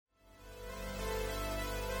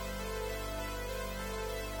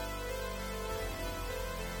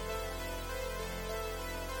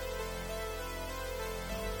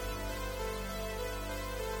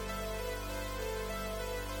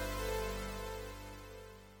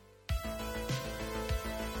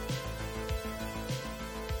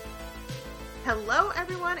Hello,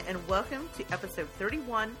 everyone, and welcome to episode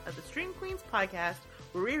 31 of the Stream Queens podcast,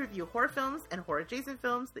 where we review horror films and horror-adjacent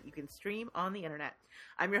films that you can stream on the internet.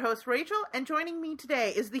 I'm your host, Rachel, and joining me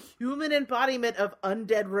today is the human embodiment of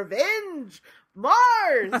undead revenge,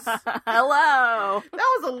 Mars! Hello!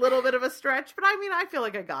 That was a little bit of a stretch, but I feel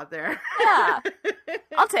like I got there. Yeah,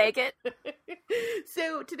 I'll take it.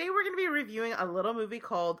 So today we're going to be reviewing a little movie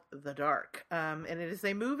called The Dark, and it is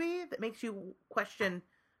a movie that makes you question,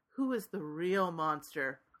 who is the real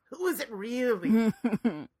monster? Who is it really?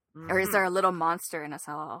 Or is there a little monster in us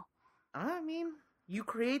all? I mean, you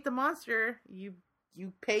create the monster, you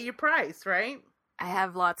pay your price, right? I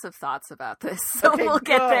have lots of thoughts about this, so okay, we'll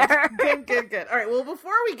get there. Good. All right, well,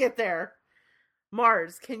 before we get there,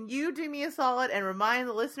 Mars, can you do me a solid and remind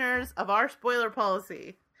the listeners of our spoiler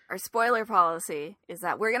policy? Our spoiler policy is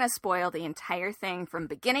that we're going to spoil the entire thing from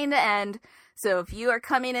beginning to end, so if you are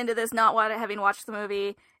coming into this not having watched the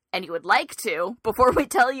movie, and you would like to, before we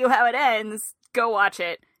tell you how it ends, go watch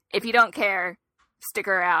it. If you don't care, stick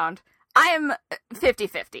around. I'm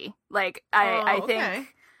 50-50. Like, I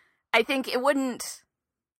think it wouldn't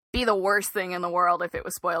be the worst thing in the world if it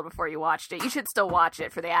was spoiled before you watched it. You should still watch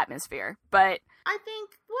it for the atmosphere, but... I think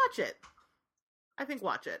watch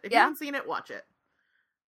it. If you haven't seen it, watch it.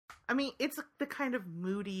 I mean, it's the kind of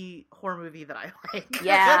moody horror movie that I like.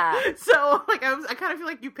 Yeah. So, like, I kind of feel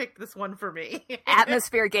like you picked this one for me.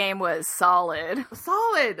 Atmosphere game was solid.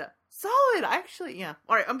 Solid. Actually, yeah.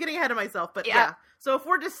 All right, I'm getting ahead of myself, but yeah. So if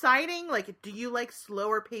we're deciding, like, do you like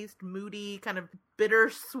slower paced, moody, kind of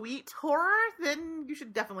bittersweet horror, then you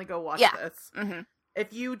should definitely go watch this. Mm-hmm.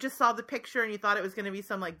 If you just saw the picture and you thought it was going to be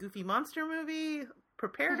some, like, goofy monster movie,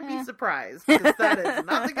 prepare to be surprised, because that is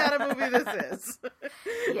not the kind of movie this is.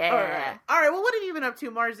 Yeah. All right, well, what have you been up to,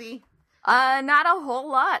 Marzi? Not a whole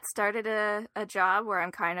lot. Started a job where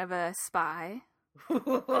I'm kind of a spy.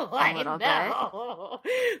 I know.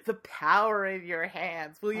 The power in your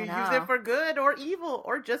hands. Will you use it for good or evil,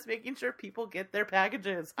 or just making sure people get their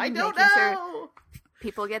packages? I don't know. Sure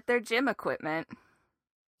people get their gym equipment.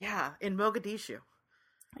 Yeah, in Mogadishu.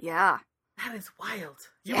 Yeah. That is wild.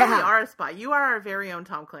 You really are a spy. You are our very own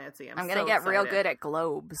Tom Clancy. I'm going to get real good at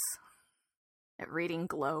globes. At reading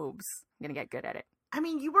globes. I'm going to get good at it. I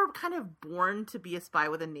mean, you were kind of born to be a spy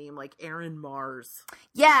with a name like Aaron Mars.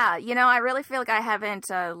 Yeah, I really feel like I haven't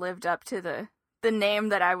lived up to the name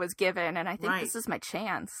that I was given, and I think this is my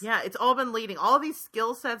chance. Yeah, it's all been leading. All these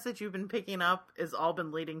skill sets that you've been picking up is all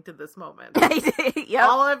been leading to this moment. Yep.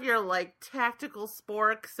 All of your, like, tactical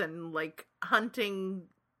sporks and, like, hunting...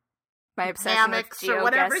 My obsession with GeoGuessr. Or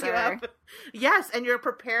whatever you have. Yes, and you're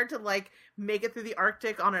prepared to, like, make it through the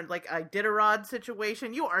Arctic on a Iditarod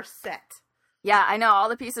situation. You are set. Yeah, I know. All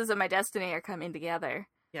the pieces of my destiny are coming together.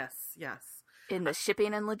 Yes. In the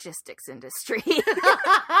shipping and logistics industry. Who'd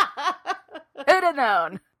have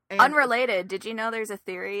known? And unrelated, did you know there's a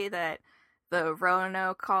theory that the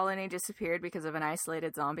Roanoke colony disappeared because of an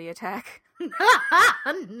isolated zombie attack?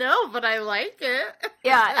 No, but I like it.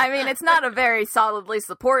 Yeah, I mean, it's not a very solidly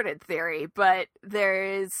supported theory, but there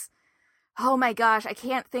is... Oh my gosh, I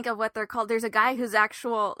can't think of what they're called. There's a guy who's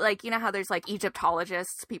actual, like, you know how there's, like,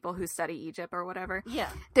 Egyptologists, people who study Egypt or whatever? Yeah.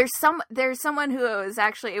 There's someone who was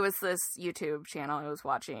actually, it was this YouTube channel I was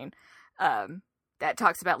watching, that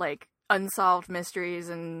talks about, like, unsolved mysteries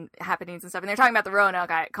and happenings and stuff, and they're talking about the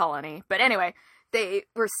Roanoke colony. But anyway, they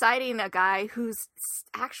were citing a guy whose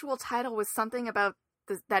actual title was something about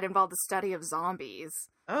that involved the study of zombies.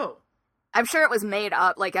 Oh. I'm sure it was made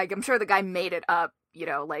up, like, I'm sure the guy made it up. He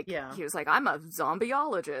was like, I'm a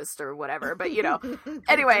zombieologist or whatever. But,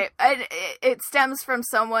 anyway, it stems from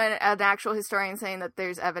an actual historian saying that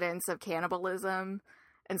there's evidence of cannibalism.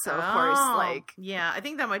 And so, of course, yeah, I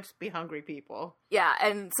think that might just be hungry people. Yeah,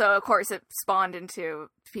 and so, of course, it spawned into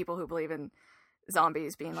people who believe in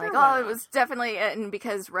zombies being it was definitely, and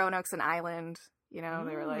because Roanoke's an island, they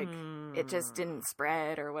were like, it just didn't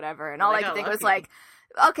spread or whatever. And all I could think was like,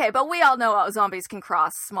 okay, but we all know zombies can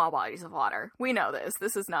cross small bodies of water. We know this.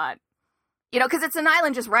 This is not, because it's an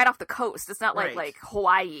island just right off the coast. It's not like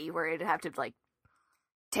Hawaii where it'd have to, like,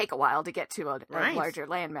 take a while to get to a larger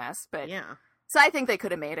landmass. But yeah. So I think they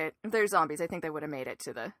could have made it. If there's zombies, I think they would have made it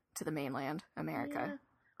to the mainland, America.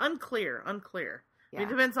 Yeah. Unclear. Yeah. I mean, it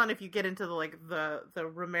depends on if you get into the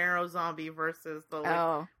Romero zombie versus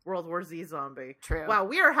the World War Z zombie. True. Wow,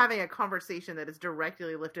 we are having a conversation that is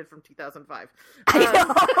directly lifted from 2005. I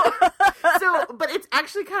know. But it's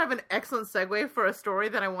actually kind of an excellent segue for a story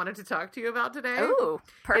that I wanted to talk to you about today. Ooh,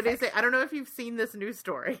 perfect. They say, I don't know if you've seen this news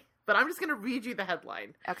story, but I'm just going to read you the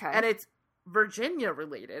headline. Okay. And it's Virginia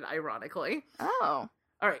related, ironically. Oh.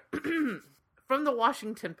 All right. From the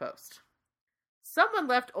Washington Post. Someone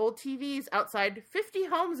left old TVs outside 50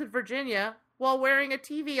 homes in Virginia while wearing a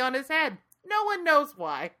TV on his head. No one knows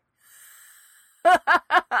why.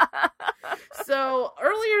 So,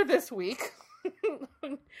 earlier this week,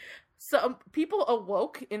 some people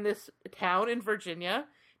awoke in this town in Virginia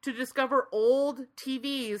to discover old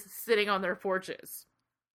TVs sitting on their porches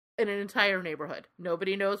in an entire neighborhood.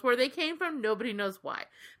 Nobody knows where they came from. Nobody knows why.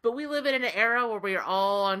 But we live in an era where we are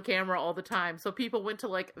all on camera all the time. So people went to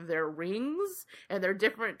like their rings and their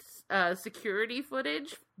different security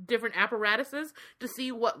footage, different apparatuses to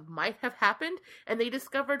see what might have happened. And they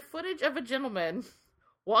discovered footage of a gentleman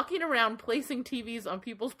walking around placing TVs on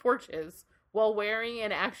people's porches while wearing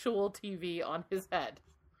an actual TV on his head.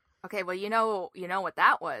 Okay, well, you know what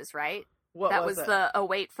that was, right? That was the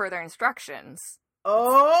await further instructions.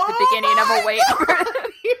 Oh, the beginning of await.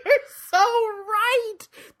 You're so right.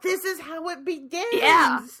 This is how it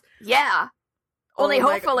begins. Yeah. Only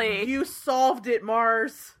hopefully you solved it,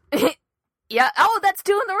 Mars. Yeah. Oh, that's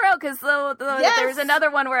two in the row because yes! there's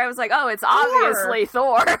another one where I was like, oh, it's obviously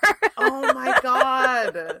Thor. Oh my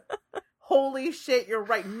god. Holy shit, you're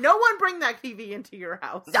right. No one bring that TV into your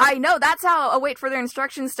house. I know. That's how await further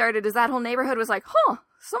instructions started, is that whole neighborhood was like, huh,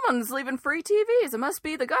 someone's leaving free TVs. It must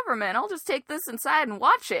be the government. I'll just take this inside and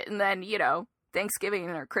watch it. And then, Thanksgiving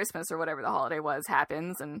or Christmas or whatever the holiday was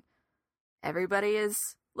happens, and everybody is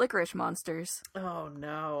licorice monsters. Oh,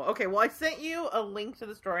 no. Okay, well, I sent you a link to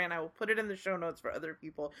the story, and I will put it in the show notes for other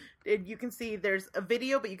people. You can see there's a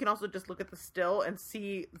video, but you can also just look at the still and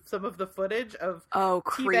see some of the footage of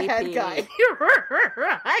creepy. The head guy.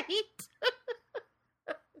 Right?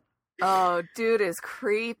 Oh, dude is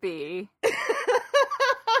creepy.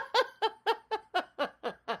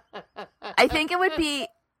 I think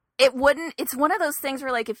it's one of those things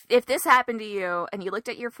where, like, if this happened to you and you looked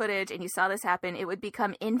at your footage and you saw this happen, it would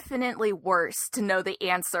become infinitely worse to know the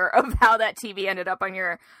answer of how that TV ended up on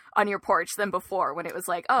your porch than before, when it was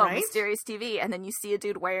like, oh, right? Mysterious TV, and then you see a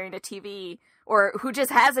dude wearing a TV, or who just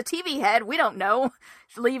has a TV head, we don't know,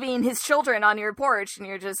 leaving his children on your porch, and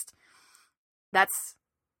you're just, that's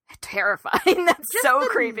terrifying. That's just so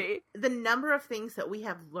creepy. The number of things that we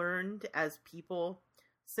have learned as people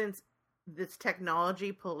since this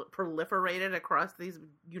technology proliferated across these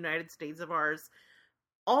United States of ours,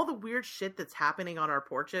 all the weird shit that's happening on our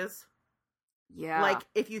porches. Yeah. Like,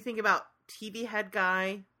 if you think about TV head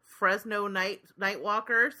guy, Fresno night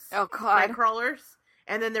walkers, oh god, night crawlers,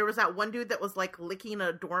 and then there was that one dude that was like licking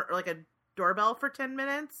a doorbell for 10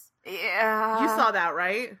 minutes. Yeah. You saw that,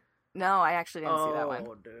 right? No, I actually didn't see that one.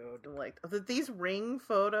 Oh, dude. Like, these Ring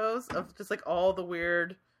photos of just like all the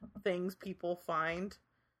weird things people find.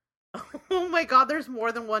 Oh my god, there's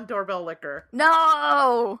more than one doorbell licker.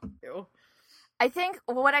 No! Ew.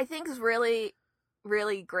 What I think is really,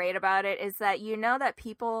 really great about it is that that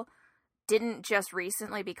people didn't just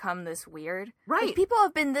recently become this weird. Right. Like, people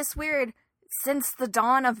have been this weird since the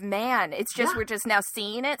dawn of man. It's just, we're just now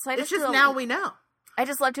seeing it. So now we know. I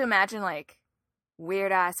just love to imagine, like,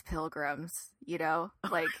 weird-ass pilgrims,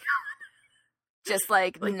 like... just,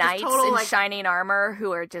 like knights in shining armor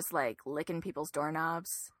who are just, like, licking people's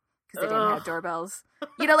doorknobs. Because they didn't have doorbells.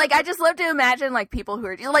 I just love to imagine, like, people who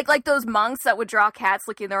are, like those monks that would draw cats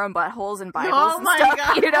licking their own buttholes and Bibles and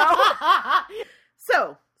stuff, God.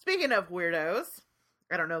 So, speaking of weirdos,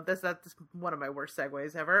 I don't know, that's one of my worst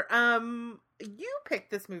segues ever. You picked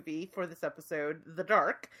this movie for this episode, The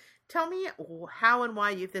Dark. Tell me how and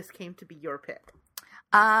why this came to be your pick.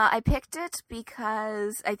 I picked it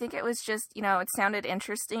because I think it was just, it sounded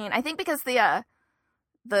interesting. I think because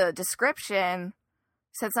the description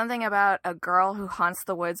said something about a girl who haunts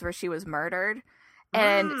the woods where she was murdered,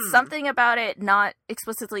 and something about it not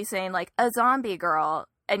explicitly saying, like, a zombie girl,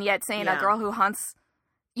 and yet saying a girl who haunts,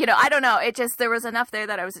 I don't know, there was enough there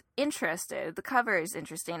that I was interested. The cover is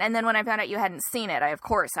interesting, and then when I found out you hadn't seen it, I of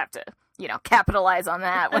course have to, capitalize on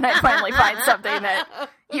that when I finally find something that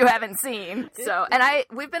you haven't seen. So, and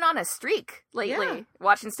we've been on a streak lately,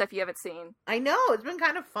 watching stuff you haven't seen. I know, it's been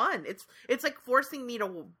kind of fun. It's like forcing me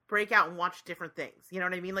to break out and watch different things. You know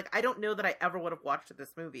what I mean? Like, I don't know that I ever would have watched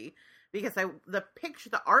this movie because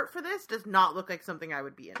the art for this does not look like something I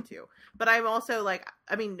would be into. But I'm also like,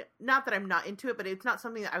 I mean, not that I'm not into it, but it's not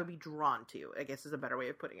something that I would be drawn to, I guess is a better way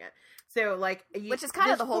of putting it. So, like, which is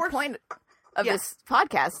kind of the whole point of this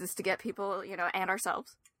podcast, is to get people, and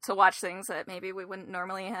ourselves to watch things that maybe we wouldn't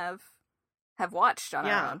normally have watched on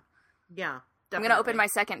our own. Yeah, definitely. I'm going to open my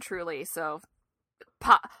second Truly, so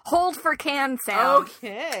hold for can sound.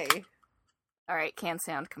 Okay. All right, can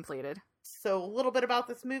sound completed. So a little bit about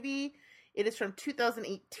this movie. It is from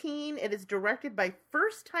 2018. It is directed by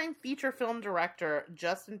first-time feature film director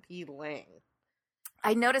Justin P. Lang.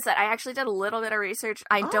 I noticed that. I actually did a little bit of research.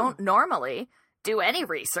 I don't normally do any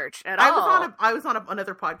research at all. I was on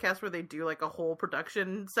another podcast where they do like a whole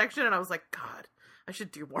production section, and I was like, God, I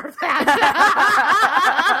should do more of that.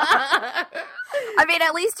 I mean,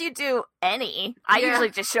 at least you do any. I usually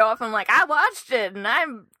just show up and I'm like, I watched it and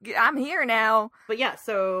I'm here now. But yeah,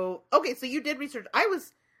 so you did research. I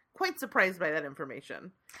was quite surprised by that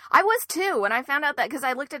information. I was too when I found out that, because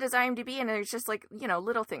I looked at his IMDb and there's just like,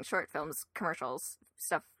 little things, short films, commercials,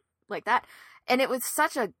 stuff like that. And it was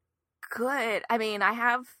such a good, I mean, I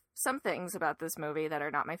have some things about this movie that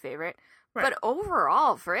are not my favorite, but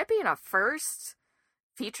overall, for it being a first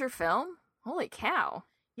feature film, holy cow.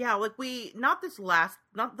 Yeah, like not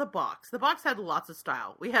the box. The box had lots of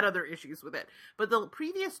style. We had other issues with it. But the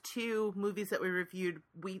previous two movies that we reviewed,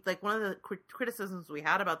 one of the criticisms we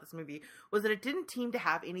had about this movie was that it didn't seem to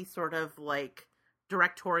have any sort of, like,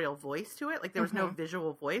 directorial voice to it. Like, there was no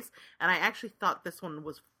visual voice. And I actually thought this one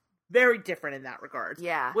was very different in that regard.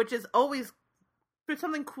 Yeah. Which is always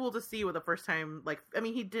something cool to see with the first time, like, I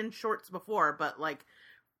mean, he did shorts before, but, like,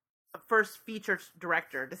 first feature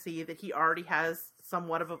director, to see that he already has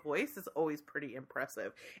somewhat of a voice is always pretty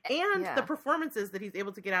impressive. And the performances that he's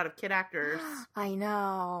able to get out of kid actors. I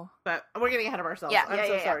know. But we're getting ahead of ourselves. Yeah,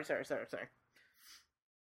 I'm sorry.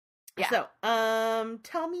 Yeah. So,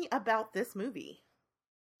 tell me about this movie.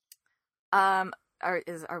 Are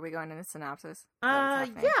we going into synopsis? Yeah,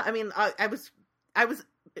 I mean, I was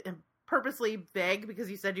purposely vague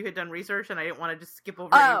because you said you had done research and I didn't want to just skip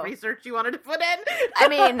over any research you wanted to put in. I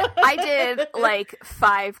mean, I did like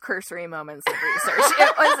 5 cursory moments of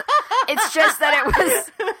research. It's just that it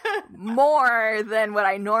was more than what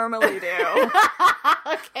I normally do.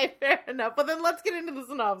 Okay, fair enough. But then let's get into the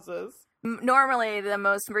synopsis. Normally, the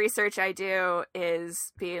most research I do is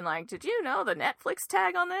being like, did you know the Netflix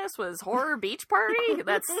tag on this was Horror Beach Party?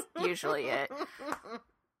 That's usually it.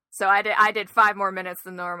 So I did 5 more minutes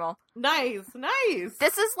than normal. Nice.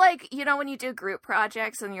 This is like, when you do group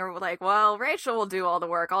projects and you're like, well, Rachel will do all the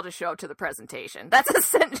work. I'll just show up to the presentation. That's a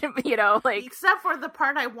sentence, like. Except for the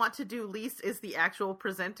part I want to do least is the actual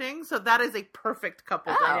presenting. So that is a perfect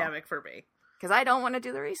couple dynamic for me. Because I don't want to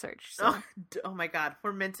do the research. So. Oh my God.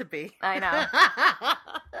 We're meant to be. I know.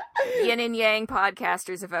 Yin and yang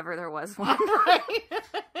podcasters, if ever there was one.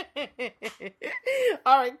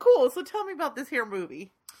 All right, cool. So tell me about this here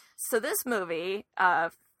movie. So this movie,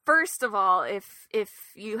 first of all, if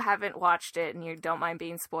you haven't watched it and you don't mind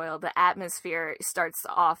being spoiled, the atmosphere starts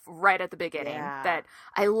off right at the beginning. Yeah. That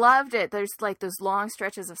I loved it. There's like those long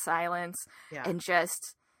stretches of silence and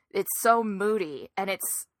just, it's so moody and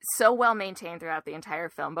it's so well maintained throughout the entire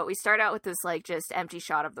film. But we start out with this like just empty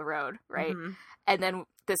shot of the road, right? Mm-hmm. And then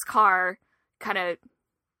this car kind of,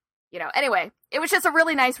 anyway, it was just a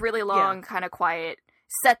really nice, really long, kind of quiet,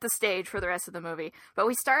 set the stage for the rest of the movie. But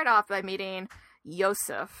we start off by meeting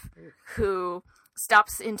Yosef, who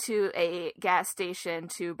stops into a gas station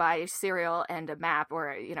to buy cereal and a map, or,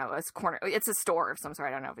 a corner. It's a store of some sort.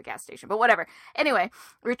 I don't know if a gas station, but whatever. Anyway,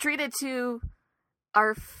 we're treated to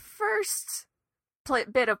our first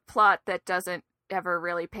bit of plot that doesn't ever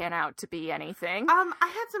really pan out to be anything. I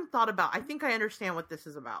had some thought about. I think I understand what this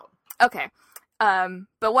is about. Okay.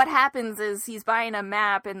 But what happens is he's buying a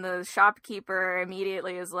map and the shopkeeper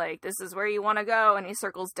immediately is like, this is where you want to go. And he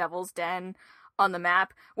circles Devil's Den on the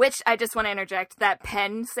map, which I just want to interject, that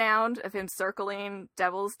pen sound of him circling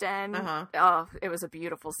Devil's Den. Uh-huh. Oh, it was a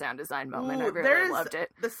beautiful sound design moment. I really loved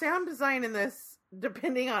it. The sound design in this,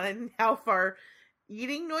 depending on how far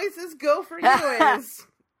eating noises go for you, is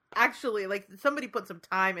actually, like, somebody put some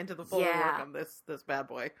time into the full work on this bad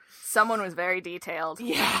boy. Someone was very detailed.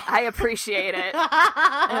 Yeah. I appreciate it. It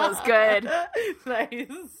was good. Nice.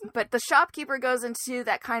 But the shopkeeper goes into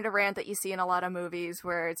that kind of rant that you see in a lot of movies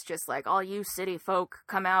where it's just like, all you city folk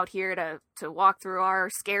come out here to walk through our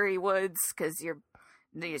scary woods because your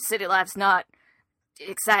city life's not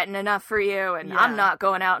exciting enough for you, and I'm not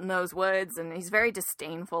going out in those woods. And he's very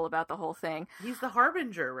disdainful about the whole thing. He's the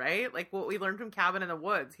harbinger, right? Like what we learned from Cabin in the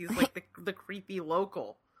Woods. He's like the creepy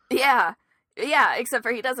local. Yeah, except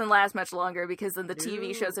for he doesn't last much longer, because then the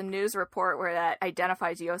TV shows a news report where that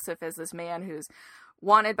identifies Yosef as this man who's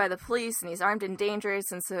wanted by the police and he's armed and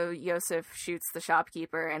dangerous, and so Yosef shoots the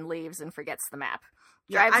shopkeeper and leaves and forgets the map.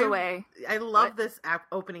 Drives away. I love this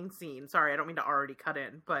opening scene. Sorry, I don't mean to already cut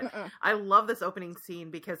in, but I love this opening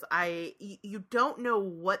scene because you don't know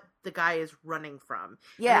what the guy is running from.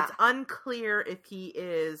 Yeah. And it's unclear if he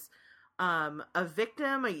is a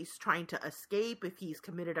victim, or he's trying to escape, if he's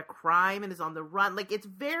committed a crime and is on the run. Like, it's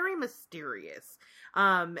very mysterious.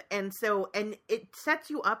 And it sets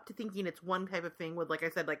you up to thinking it's one type of thing with, like I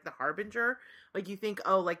said, like the harbinger. Like, you think,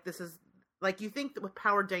 oh, like this is Like, you think that with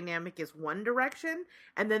power dynamic is one direction,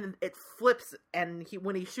 and then it flips, and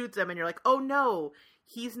when he shoots him, and you're like, oh no,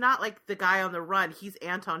 he's not like the guy on the run, he's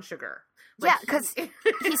Anton Sugar. Like, yeah, because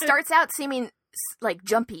he starts out seeming like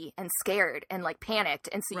jumpy and scared and like panicked,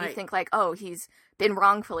 and so you think like, oh, he's been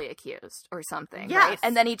wrongfully accused or something, right?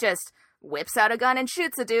 And then he just whips out a gun and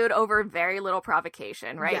shoots a dude over very little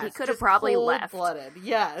provocation, right? Yes, he could have probably left. Cold-blooded,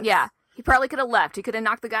 yes. Yeah. He probably could have left. He could have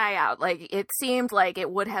knocked the guy out. Like, it seemed like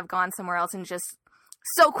it would have gone somewhere else and just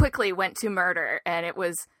so quickly went to murder. And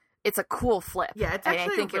it's a cool flip. Yeah, it's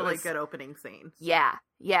actually a really good opening scene. Yeah,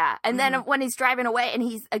 yeah. And then when he's driving away and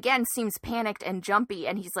he's, again, seems panicked and jumpy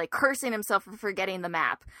and he's, like, cursing himself for forgetting the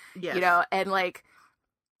map. Yes. You know, and, like,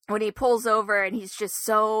 when he pulls over and he's just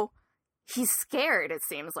so... He's scared, it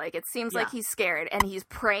seems like. It seems like he's scared. And he's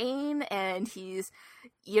praying and he's,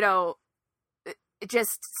 you know...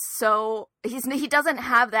 just so he doesn't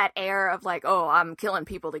have that air of like, oh, I'm killing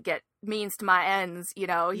people to get means to my ends, you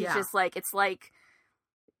know. He's just like, it's like,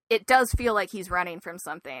 it does feel like he's running from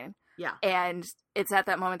something. Yeah. And it's at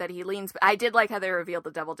that moment that he leans. I did like how they revealed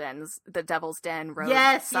the Devil's Den road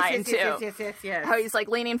sign too. Yes. How he's like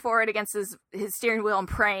leaning forward against his steering wheel and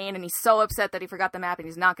praying, and he's so upset that he forgot the map and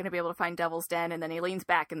he's not going to be able to find Devil's Den, and then he leans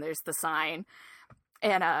back and there's the sign.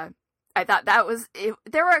 And I thought that was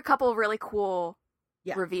there were a couple of really cool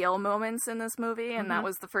reveal moments in this movie, and that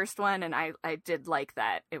was the first one, and I did like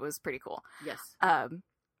that. It was pretty cool. Yes.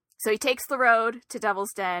 So he takes the road to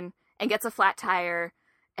Devil's Den and gets a flat tire,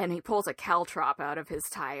 and he pulls a caltrop out of his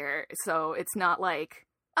tire, so it's not like,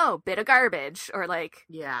 oh, bit of garbage, or like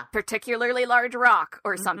particularly large rock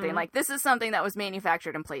or something. Like, this is something that was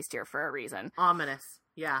manufactured and placed here for a reason. Ominous.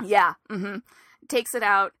 Yeah. Yeah. Takes it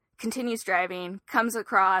out, continues driving, comes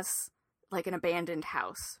across like an abandoned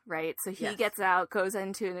house, right? So he gets out, goes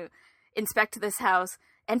in to inspect this house,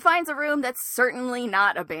 and finds a room that's certainly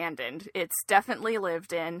not abandoned. It's definitely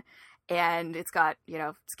lived in, and it's got, you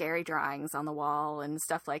know, scary drawings on the wall and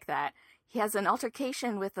stuff like that. He has an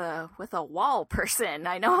altercation with a wall person.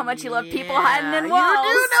 I know how much you love people hiding in walls.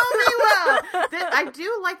 You do know me well. I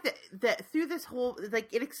do like that through this whole, like,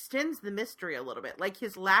 it extends the mystery a little bit. Like,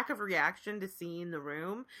 his lack of reaction to seeing the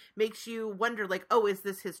room makes you wonder, like, oh, is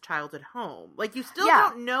this his childhood home? Like, you still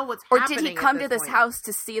don't know what's happening. Or did he come to this house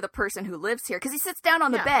to see the person who lives here? Because he sits down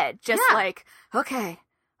on the bed, just like, okay,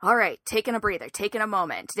 all right, taking a breather, taking a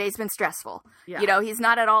moment. Today's been stressful. Yeah. You know, he's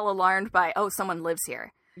not at all alarmed by, oh, someone lives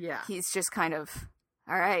here. Yeah. He's just kind of,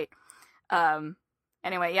 all right.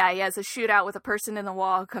 Anyway, he has a shootout with a person in the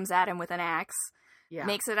wall who comes at him with an axe. Yeah.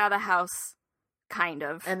 Makes it out of the house, kind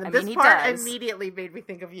of. And this part immediately made me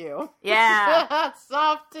think of you. Yeah.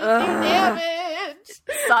 Soft tissue damage.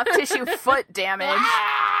 Soft tissue foot damage.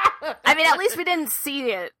 I mean, at least we didn't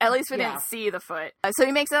see it. At least we didn't see the foot. So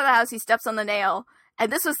he makes it out of the house, he steps on the nail. And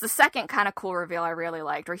this was the second kind of cool reveal I really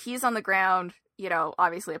liked, where he's on the ground, you know,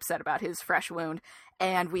 obviously upset about his fresh wound.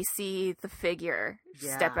 And we see the figure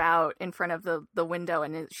step out in front of the window,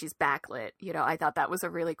 and she's backlit. You know, I thought that was a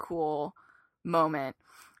really cool moment.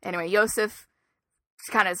 Anyway, Yosef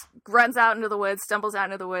kind of runs out into the woods, stumbles out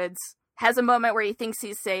into the woods, has a moment where he thinks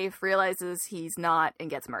he's safe, realizes he's not, and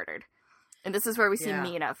gets murdered. And this is where we see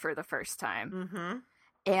Mina for the first time.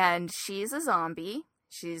 And she's a zombie.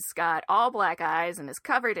 She's got all black eyes and is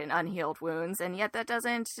covered in unhealed wounds, and yet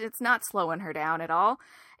it's not slowing her down at all.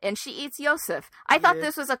 And she eats Yosef. I thought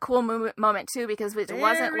this was a cool moment too, because it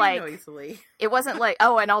wasn't like noisily. It wasn't like,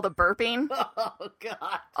 oh, and all the burping. Oh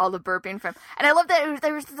God! All the burping from, and I love that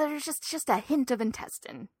there's just a hint of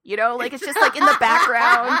intestine. You know, like it's just like in the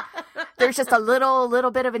background. There's just a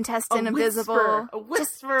little bit of intestine invisible. A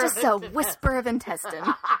whisper. Just a whisper of intestine.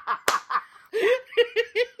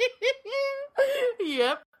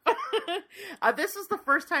 Yep. This was the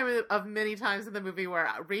first time of many times in the movie where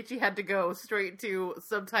Rachie had to go straight to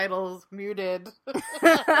subtitles muted.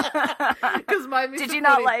 Because my did you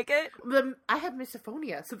not like it? I have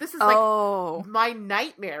misophonia, so this is like my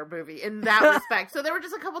nightmare movie in that respect. So there were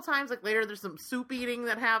just a couple times, like later, there's some soup eating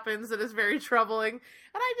that happens that is very troubling, and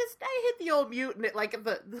I hit the old mute, and it like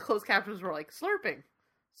the closed captions were like slurping.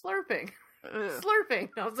 Slurping.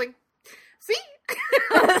 I was like, see?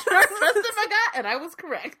 Trusted my gut, and I was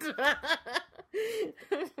correct.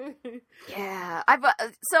 Yeah.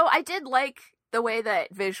 So I did like the way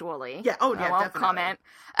that visually. Yeah, oh yeah, I won't definitely. comment.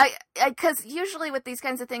 Because usually with these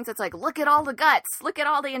kinds of things, it's like, look at all the guts, look at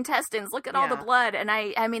all the intestines, look at all the blood. And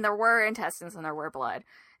I mean, there were intestines and there were blood.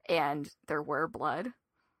 And there were blood.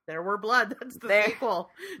 There were blood. That's the sequel.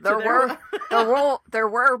 There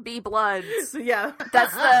were be bloods. Yeah.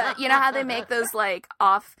 That's the, you know how they make those like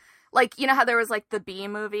off Like, you know how there was, like, the B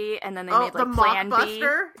movie, and then they made, like, the Plan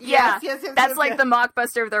Mockbuster? B? Yes, Yeah, yes, that's like the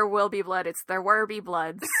Mockbuster of There Will Be Blood. It's There Were Be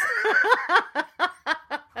Bloods.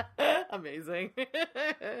 Amazing.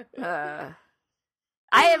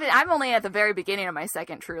 I'm only at the very beginning of my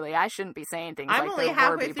second Truly. I shouldn't be saying things like I'm only There Were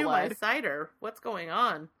halfway Be through Blood. my cider. What's going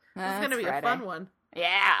on? This is going to be Friday. a fun one.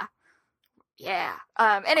 Yeah. Yeah.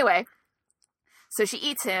 Anyway, so she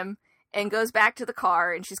eats him and goes back to the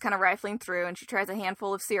car, and she's kind of rifling through, and she tries a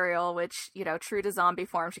handful of cereal, which, you know, true to zombie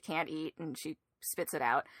form, she can't eat, and she spits it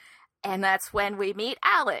out. And that's when we meet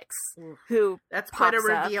Alex, who That's quite a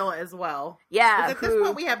pops reveal up. as well. Yeah. Because at this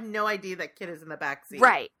point, we have no idea that kid is in the backseat.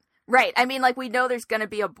 Right. I mean, like, we know there's going to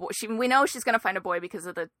be a boy. We know she's going to find a boy because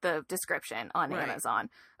of the description on Amazon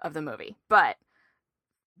of the movie. But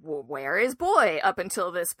where is boy up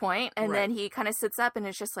until this point? And then he kind of sits up and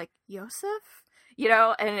is just like, Yosef? You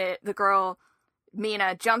know, and the girl,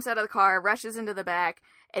 Mina, jumps out of the car, rushes into the back,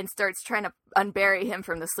 and starts trying to unbury him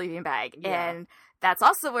from the sleeping bag. Yeah. And that's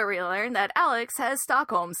also where we learn that Alex has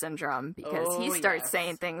Stockholm Syndrome, because he starts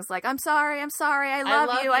saying things like, I'm sorry, I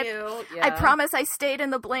love you. I promise I stayed in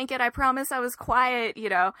the blanket. I promise I was quiet, you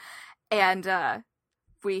know. And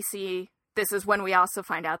we see, this is when we also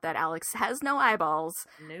find out that Alex has no eyeballs,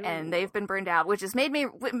 and they've been burned out, which has made me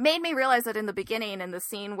realize that in the beginning, in the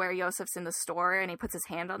scene where Yosef's in the store and he puts his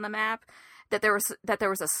hand on the map, that there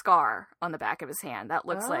was a scar on the back of his hand that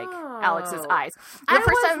looks like Alex's eyes. I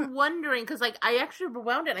was wondering, because like I actually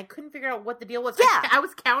rewound it and I couldn't figure out what the deal was. Yeah. I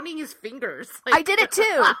was counting his fingers. Like... I did it too.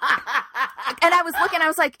 And I was looking, I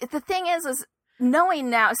was like, the thing is knowing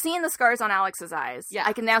now, seeing the scars on Alex's eyes,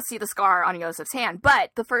 I can now see the scar on Yosef's hand. But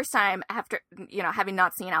the first time after, you know, having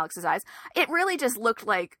not seen Alex's eyes, it really just looked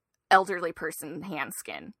like elderly person hand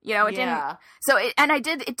skin, you know. It didn't. So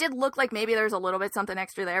it did look like maybe there's a little bit something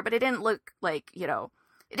extra there, but it didn't look like, you know,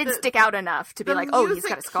 it didn't stick out enough to be like, oh, he's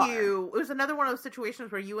got a scar. It was another one of those situations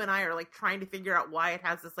where you and I are like trying to figure out why it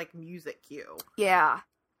has this like music cue. Yeah.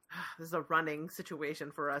 This is a running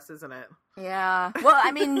situation for us, isn't it? Yeah. Well,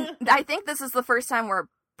 I mean, I think this is the first time where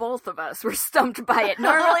both of us were stumped by it.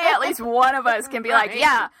 Normally, at least one of us can be like,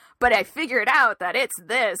 yeah, but I figured out that it's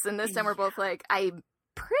this. And this time we're both like, I'm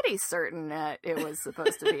pretty certain that it was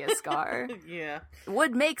supposed to be a scar. Yeah. It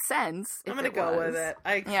would make sense. I'm going to go with it.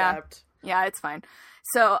 I accept. Yeah, it's fine.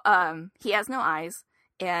 So, he has no eyes.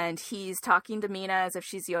 And he's talking to Mina as if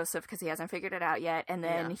she's Yosef because he hasn't figured it out yet. And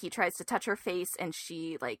then he tries to touch her face, and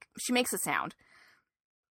she makes a sound.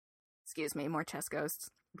 Excuse me, more chest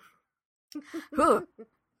ghosts. Whew.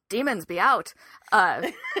 Demons be out.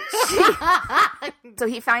 So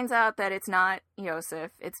he finds out that it's not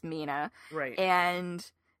Yosef, it's Mina. Right. And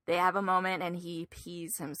they have a moment, and he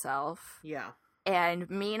pees himself. Yeah. And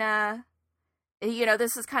Mina... You know,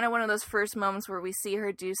 this is kind of one of those first moments where we see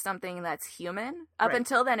her do something that's human. Up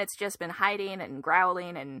until then, it's just been hiding and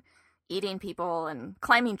growling and eating people and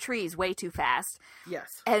climbing trees way too fast. Yes.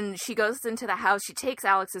 And she goes into the house. She takes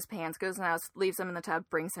Alex's pants, goes in the house, leaves them in the tub,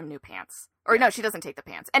 brings him new pants. Or no, she doesn't take the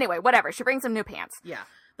pants. Anyway, whatever. She brings him new pants. Yeah.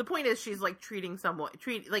 The point is she's like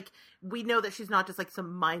we know that she's not just like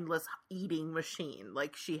some mindless eating machine.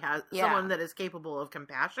 Like she has someone that is capable of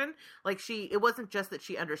compassion. Like it wasn't just that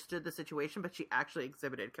she understood the situation, but she actually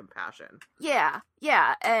exhibited compassion. Yeah.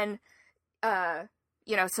 Yeah. And,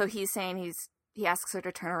 you know, so he's saying he asks her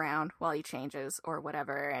to turn around while he changes or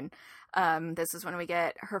whatever. And, this is when we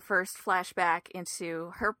get her first flashback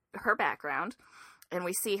into her background. And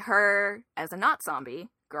we see her as a not zombie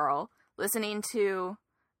girl listening to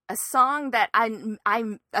a song that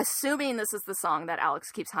I'm assuming this is the song that Alex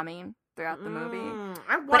keeps humming throughout the movie.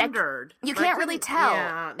 I wondered. You can't really tell.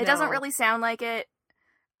 Yeah, it doesn't really sound like it.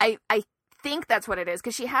 I think that's what it is,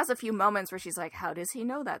 because she has a few moments where she's like, how does he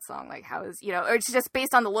know that song? Like, how is, you know, or it's just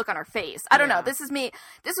based on the look on her face. I don't know. This is me.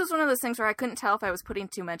 This was one of those things where I couldn't tell if I was putting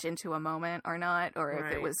too much into a moment or not, or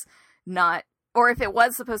if it was not. Or if it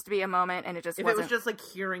was supposed to be a moment and it just wasn't. If it was just like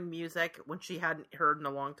hearing music when she hadn't heard in a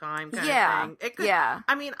long time kind of thing. It could,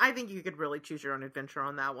 I mean, I think you could really choose your own adventure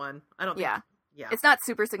on that one. I don't think. Yeah. It's not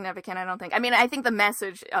super significant, I don't think. I mean, I think the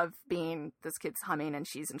message of being this kid's humming and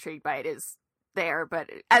she's intrigued by it is there. But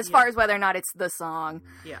as far as whether or not it's the song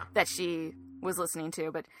that she was listening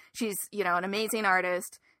to. But she's, you know, an amazing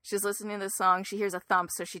artist. She's listening to the song. She hears a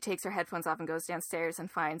thump, so she takes her headphones off and goes downstairs and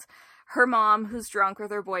finds her mom, who's drunk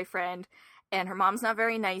with her boyfriend. And her mom's not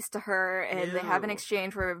very nice to her, and they have an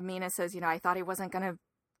exchange where Mina says, you know, I thought he wasn't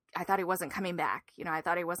coming back. You know, I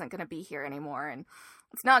thought he wasn't going to be here anymore. And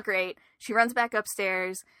it's not great. She runs back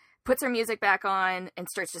upstairs, puts her music back on, and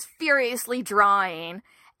starts just furiously drawing.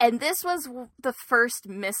 And this was the first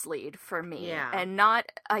mislead for me. Yeah. And not,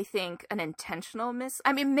 I think, an intentional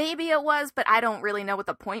I mean, maybe it was, but I don't really know what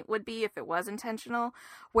the point would be if it was intentional.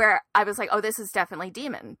 Where I was like, oh, this is definitely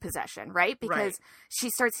demon possession, right? Because she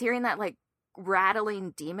starts hearing that, like,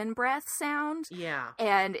 rattling demon breath sound. Yeah.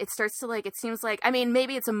 And it starts to, like, it seems like, I mean,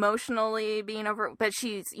 maybe it's emotionally being over, but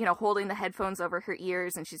she's, you know, holding the headphones over her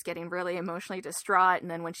ears and she's getting really emotionally distraught. And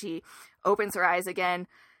then when she opens her eyes again,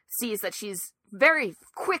 sees that she's very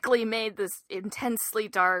quickly made this intensely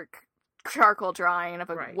dark charcoal drawing of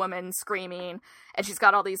a woman screaming, and she's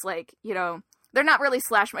got all these, like, you know, they're not really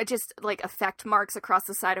just like effect marks across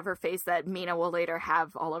the side of her face that Mina will later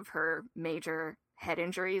have all of her major head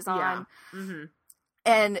injuries on. Yeah. Mm-hmm.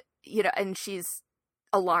 And, you know, and she's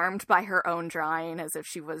alarmed by her own drawing as if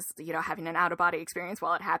she was, you know, having an out-of-body experience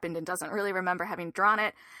while it happened and doesn't really remember having drawn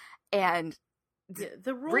it. And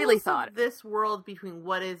the rules really thought of this world between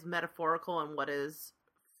what is metaphorical and what is,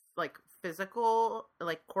 like, physical,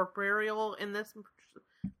 like, corporeal in this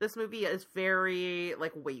movie is very,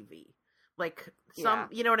 like, wavy. Like, you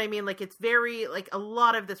know what I mean? Like, it's very, like, a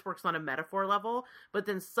lot of this works on a metaphor level, but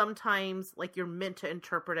then sometimes, like, you're meant to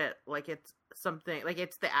interpret it like it's something, like,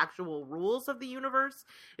 it's the actual rules of the universe.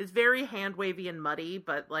 It's very hand-wavy and muddy,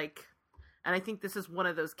 but, like, and I think this is one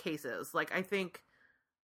of those cases. Like, I think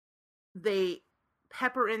they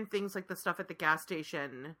pepper in things like the stuff at the gas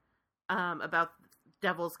station about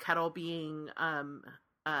Devil's Kettle being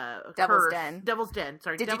Devil's Den.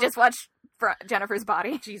 Sorry. Did you just watch Jennifer's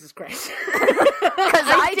Body? Jesus Christ. Because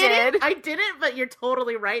I did. I didn't, but you're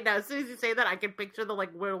totally right. Now, as soon as you say that, I can picture the,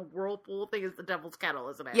 like, whirlpool thing is the Devil's Kettle,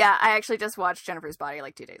 isn't it? Yeah, I actually just watched Jennifer's Body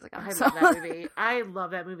like 2 days ago. I love that movie. I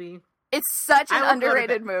love that movie. It's such an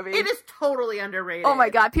underrated movie. It is totally underrated. Oh my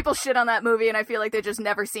god, people shit on that movie, and I feel like they've just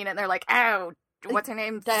never seen it, and they're like, oh, what's her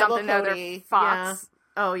name? Something other Fox. Yeah.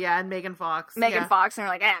 Oh, yeah, and Megan Fox. Megan Fox, and they're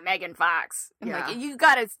like, Megan Fox. And like, you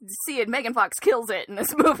gotta see it. Megan Fox kills it in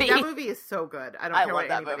this movie. That movie is so good. I don't care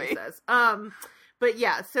what anybody says. But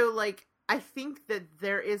yeah, so, like, I think that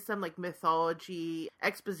there is some, like, mythology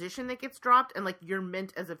exposition that gets dropped, and, like, you're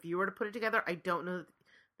meant as a viewer to put it together. I don't know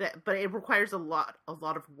that, but it requires a lot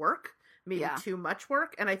of work. Maybe too much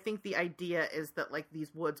work. And I think the idea is that, like,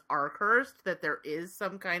 these woods are cursed, that there is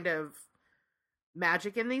some kind of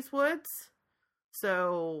magic in these woods.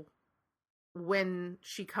 So when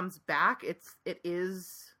she comes back, it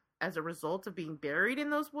is as a result of being buried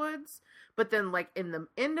in those woods. But then, like, in the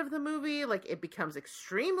end of the movie, like, it becomes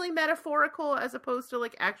extremely metaphorical as opposed to,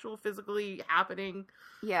 like, actual physically happening.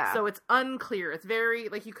 Yeah. So it's unclear. It's very,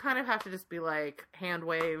 like, you kind of have to just be like, hand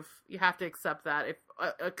wave. You have to accept that if,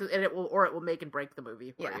 and it will make and break the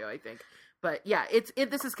movie for you, I think. But yeah,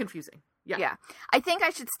 this is confusing. Yeah. I think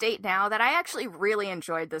I should state now that I actually really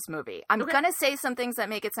enjoyed this movie. I'm gonna say some things that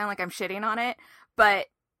make it sound like I'm shitting on it, but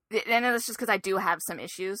and it's just because I do have some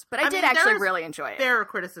issues, but I did actually really enjoy it. There are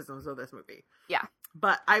criticisms of this movie. Yeah.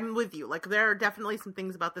 But I'm with you. Like, there are definitely some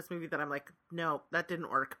things about this movie that I'm like, no, that didn't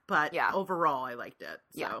work. But overall, I liked it.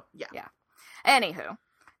 So, yeah. Anywho,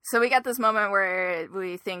 so we got this moment where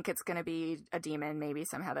we think it's going to be a demon. Maybe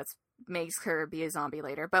somehow that makes her be a zombie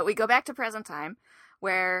later. But we go back to present time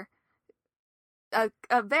where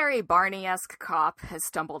a very Barney-esque cop has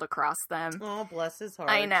stumbled across them. Oh, bless his heart.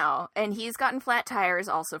 I know. And he's gotten flat tires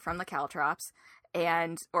also from the caltrops.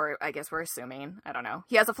 Or I guess we're assuming, I don't know.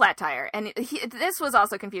 He has a flat tire. And this was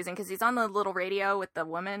also confusing because he's on the little radio with the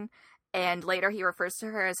woman. And later he refers to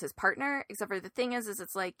her as his partner, except for the thing is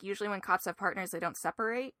it's like usually when cops have partners, they don't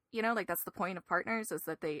separate, you know, like that's the point of partners is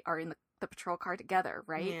that they are in the patrol car together,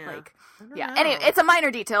 right? Yeah. Like, Anyway, it's a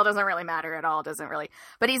minor detail. Doesn't really matter at all. Doesn't really,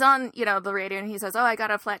 but he's on, you know, the radio and he says, oh, I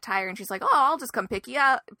got a flat tire. And she's like, oh, I'll just come pick you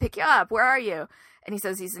up. Where are you? And he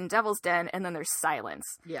says he's in Devil's Den, and then there's silence.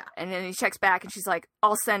 Yeah. And then he checks back and she's like,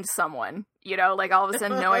 I'll send someone, you know, like all of a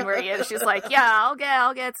sudden knowing where he is. She's like, yeah,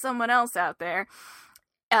 I'll get someone else out there.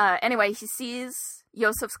 Anyway, he sees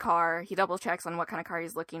Yosef's car. He double checks on what kind of car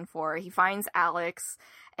he's looking for. He finds Alex,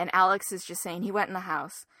 and Alex is just saying he went in the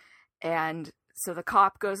house. And so the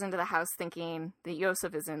cop goes into the house thinking that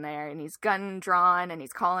Yosef is in there, and he's gun drawn, and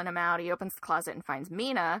he's calling him out. He opens the closet and finds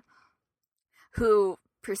Mina, who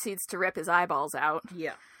proceeds to rip his eyeballs out.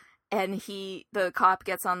 Yeah. And the cop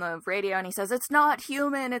gets on the radio and he says, it's not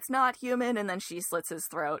human. And then she slits his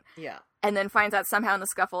throat. Yeah. And then finds out somehow in the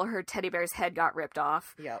scuffle, her teddy bear's head got ripped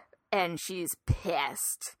off. Yep. And she's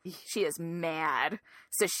pissed. She is mad.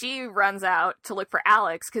 So she runs out to look for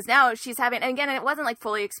Alex, because now she's having, and again, it wasn't like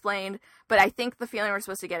fully explained, but I think the feeling we're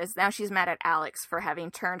supposed to get is now she's mad at Alex for having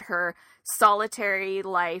turned her solitary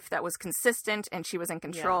life that was consistent and she was in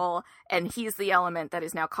control, and he's the element that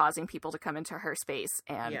is now causing people to come into her space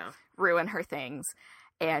and ruin her things.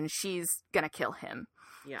 and she's gonna kill him.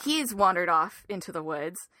 Yeah. He's wandered off into the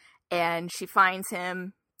woods, and she finds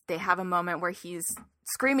him. They have a moment where he's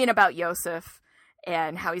screaming about Yosef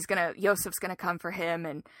and how Yosef's gonna come for him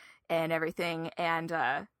and everything, and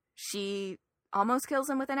she almost kills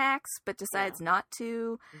him with an axe, but decides not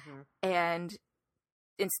to, and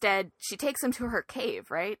instead she takes him to her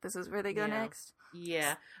cave, right? This is where they go next?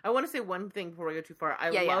 Yeah. I want to say one thing before we go too far. I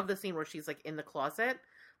love the scene where she's, like, in the closet.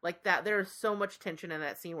 Like, that, there is so much tension in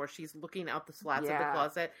that scene where she's looking out the slats of the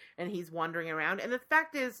closet, and he's wandering around. And the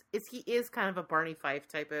fact is he is kind of a Barney Fife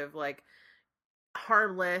type of, like,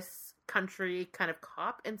 harmless country kind of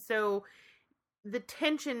cop. And so the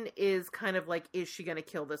tension is kind of like, is she going to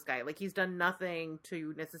kill this guy? Like, he's done nothing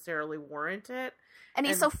to necessarily warrant it. And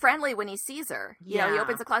he's so friendly when he sees her. You know, he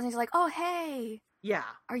opens the closet and he's like, oh, hey. Yeah.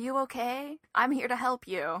 Are you okay? I'm here to help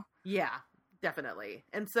you. Yeah, definitely.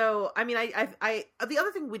 And so, I mean, I the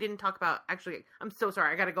other thing we didn't talk about, actually, I'm so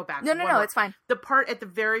sorry. I got to go back. No, it's fine. The part at the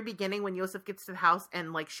very beginning when Yosef gets to the house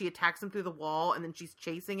and, like, she attacks him through the wall and then she's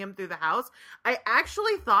chasing him through the house. I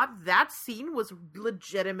actually thought that scene was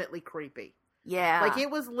legitimately creepy. Yeah. Like,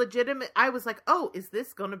 it was legitimate. I was like, oh, is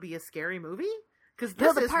this going to be a scary movie? Because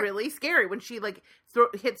this is really scary. When she, like,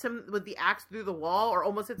 hits him with the axe through the wall, or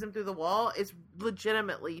almost hits him through the wall, is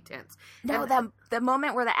legitimately tense. No, the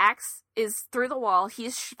moment where the axe is through the wall,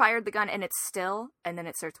 he's fired the gun, and it's still, and then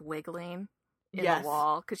it starts wiggling in the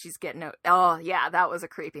wall, because she's getting out. Oh, yeah, that was a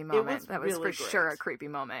creepy moment. That was for sure a creepy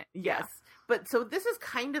moment. Yes. But, so this is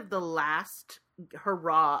kind of the last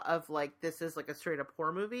hurrah of, like, this is like a straight up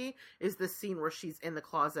horror movie, is this scene where she's in the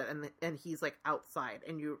closet and he's, like, outside,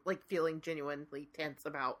 and you're, like, feeling genuinely tense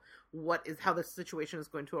about how this situation is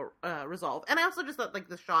going to resolve. And I also just thought, like,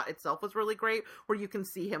 the shot itself was really great, where you can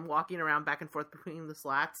see him walking around back and forth between the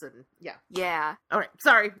slats, and yeah. All right,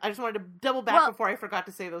 sorry, I just wanted to double back before I forgot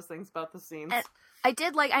to say those things about the scenes.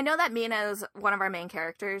 I know that Mina is one of our main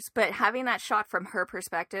characters, but having that shot from her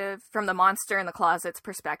perspective, from the monster in the closet's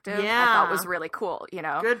perspective, I thought was really cool, you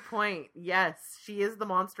know? Good point. Yes, she is the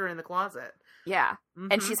monster in the closet. Yeah,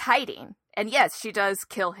 and she's hiding. And yes, she does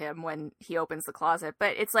kill him when he opens the closet,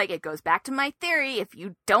 but it's like, it goes back to my theory, if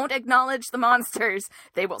you don't acknowledge the monsters,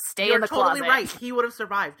 they will stay in the closet. You're totally right. He would have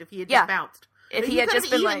survived if he had just bounced. If he had just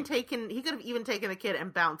been he could have even taken the kid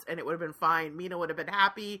and bounced, and it would have been fine. Mina would have been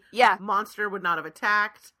happy. Yeah. Monster would not have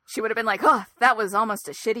attacked. She would have been like, oh, that was almost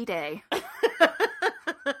a shitty day.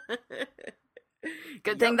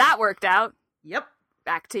 Good thing that worked out. Yep.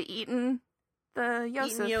 Back to eating the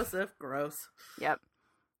Yosef. Eating Yosef. Gross. Yep.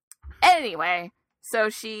 Anyway, so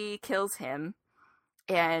she kills him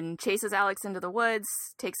and chases Alex into the woods,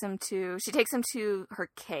 she takes him to her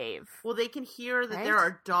cave. Well, they can hear that there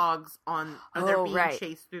are dogs they're being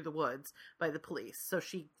chased through the woods by the police. So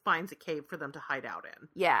she finds a cave for them to hide out in.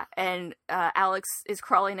 Yeah, and Alex is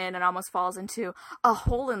crawling in and almost falls into a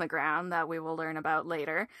hole in the ground that we will learn about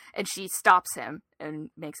later. And she stops him and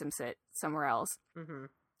makes him sit somewhere else. Mm-hmm.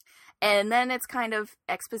 And then it's kind of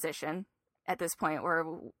exposition at this point, where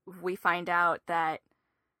we find out that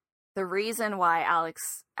the reason why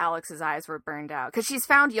Alex's eyes were burned out, because she's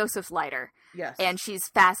found Yosef's lighter. Yes. And she's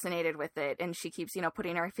fascinated with it, and she keeps,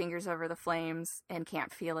 putting her fingers over the flames and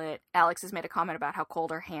can't feel it. Alex has made a comment about how cold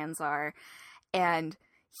her hands are, and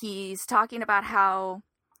he's talking about how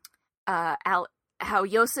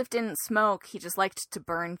Yosef didn't smoke, he just liked to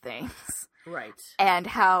burn things. Right. And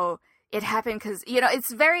how it happened because,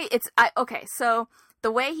 okay, so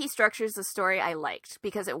the way he structures the story I liked,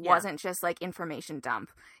 because it wasn't just like information dump.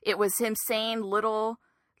 It was him saying little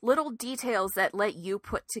details that let you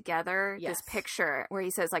put together this picture, where he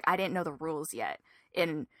says, like, I didn't know the rules yet.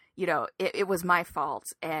 And, it was my fault.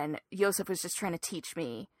 And Yosef was just trying to teach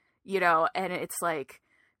me, and it's like,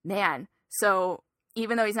 man. So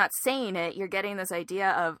even though he's not saying it, you're getting this idea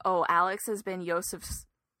of, oh, Alex has been Yosef's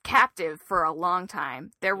captive for a long time.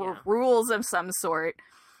 There were rules of some sort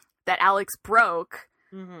that Alex broke.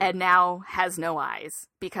 Mm-hmm. And now has no eyes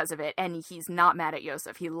because of it. And he's not mad at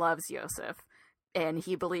Yosef. He loves Yosef. And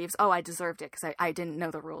he believes, oh, I deserved it because I didn't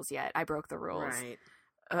know the rules yet. I broke the rules. Right.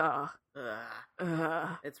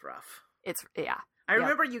 It's rough. I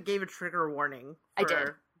remember you gave a trigger warning. I did.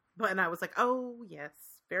 And I was like, oh, yes.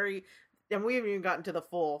 Very. And we haven't even gotten to the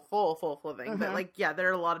full thing. Mm-hmm. But, there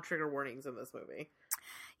are a lot of trigger warnings in this movie.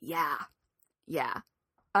 Yeah.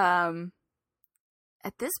 At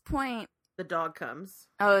this point, the dog comes.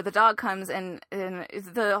 Oh, the dog comes, and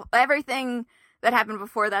everything that happened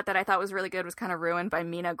before that I thought was really good was kind of ruined by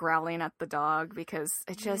Mina growling at the dog, because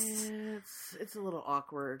it just... it's a little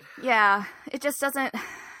awkward. Yeah, it just doesn't...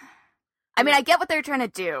 I mean, I get what they're trying to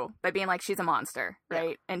do by being like, she's a monster,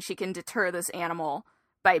 right? And she can deter this animal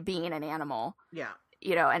by being an animal. Yeah.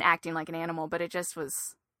 you know, and acting like an animal, but it just was,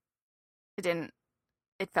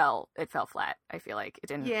 it fell flat. I feel like it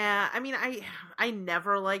didn't. Yeah, I mean, I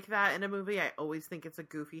never like that in a movie. I always think it's a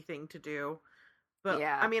goofy thing to do. But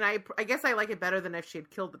yeah, I mean, I guess I like it better than if she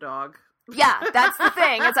had killed the dog. Yeah, that's the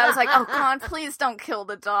thing. Is I was like, oh, come on, please don't kill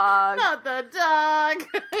the dog. Not the dog.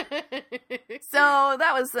 So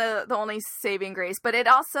that was the only saving grace. But it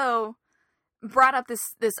also brought up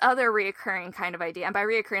this other reoccurring kind of idea. And by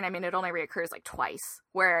reoccurring, I mean it only reoccurs like twice,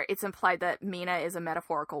 where it's implied that Mina is a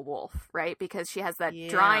metaphorical wolf, right? Because she has that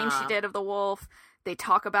drawing she did of the wolf. They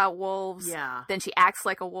talk about wolves. Yeah. Then she acts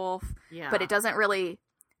like a wolf. Yeah. But it doesn't really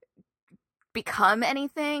become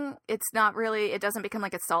anything. It's not really, it doesn't become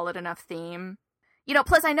like a solid enough theme. You know,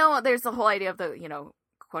 plus I know there's the whole idea of the, you know,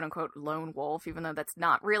 quote unquote lone wolf, even though that's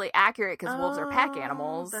not really accurate because wolves are pack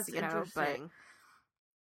animals. That's you know, interesting. But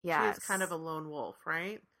yeah, she's kind of a lone wolf,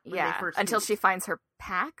 right? When until she finds her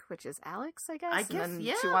pack, which is Alex, I guess. And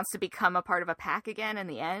then she wants to become a part of a pack again in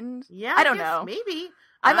the end. Yeah, I don't know. Maybe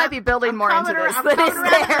I might be building more into this. I'm coming around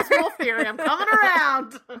to this wolf theory. I'm coming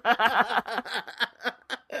around.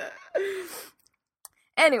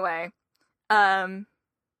 Anyway,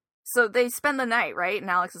 so they spend the night, right? And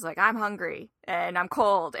Alex is like, I'm hungry and I'm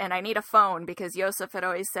cold and I need a phone because Yosef had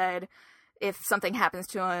always said if something happens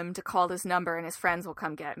to him to call this number and his friends will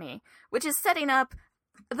come get me, which is setting up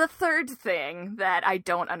the third thing that I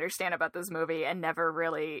don't understand about this movie and never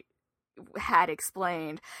really had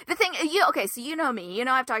explained. The thing, so you know me,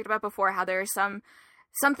 I've talked about before how there are some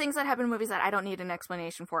things that happen in movies that I don't need an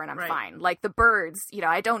explanation for and I'm fine. Like the birds,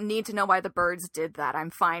 I don't need to know why the birds did that. I'm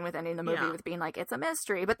fine with ending the movie with being like, it's a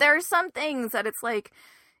mystery. But there are some things that it's like,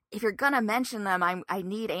 if you're gonna mention them, I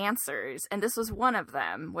need answers. And this was one of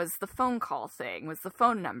them, was the phone call thing, was the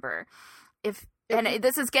phone number.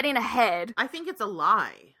 This is getting ahead. I think it's a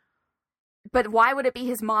lie. But why would it be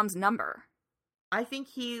his mom's number? I think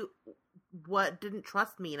he didn't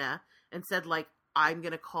trust Mina and said, like, I'm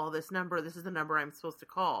going to call this number. This is the number I'm supposed to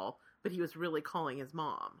call. But he was really calling his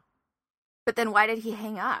mom. But then why did he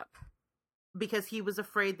hang up? Because he was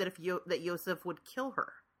afraid that that Yosef would kill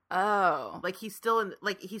her. Oh. Like he's still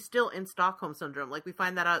in Stockholm syndrome. Like we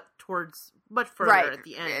find that out towards much further at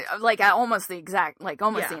the end. Like almost the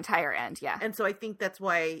entire end, yeah. And so I think that's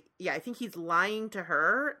why, I think he's lying to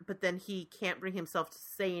her, but then he can't bring himself to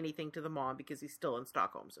say anything to the mom because he's still in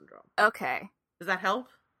Stockholm syndrome. Okay. Does that help?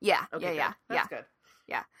 Yeah. Okay, yeah. That's good.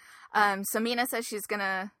 Yeah. So Mina says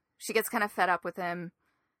she gets kind of fed up with him.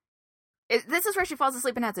 This is where she falls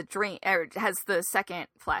asleep and has a dream, or has the second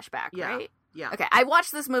flashback, right? Yeah. Okay, I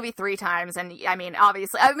watched this movie 3 times, and we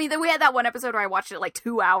had that one episode where I watched it like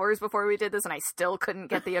 2 hours before we did this, and I still couldn't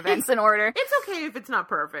get the events in order. It's okay if it's not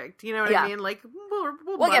perfect, you know what I mean? Like,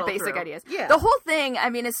 we'll get basic ideas. Yeah. The whole thing,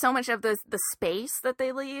 is so much of the space that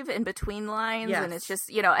they leave in between lines, and it's just,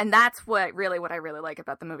 and that's what I really like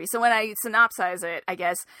about the movie. So when I synopsize it, I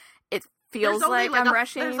guess it feels like I'm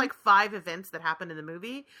rushing. There's like 5 events that happen in the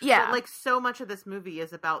movie. Yeah. But like so much of this movie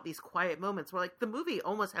is about these quiet moments where like the movie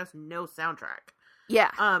almost has no soundtrack.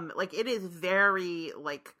 Yeah. Like it is very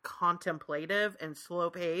like contemplative and slow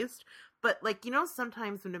paced. But like,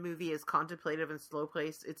 sometimes when a movie is contemplative and slow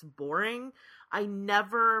paced, it's boring. I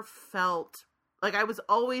never felt like I was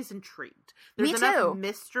always intrigued. There's enough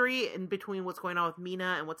mystery in between what's going on with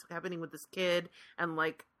Mina and what's happening with this kid and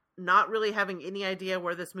like not really having any idea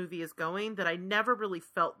where this movie is going that I never really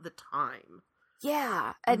felt the time.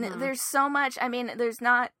 Yeah. And there's so much, there's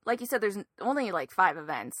not, like you said, there's only like 5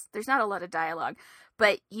 events. There's not a lot of dialogue,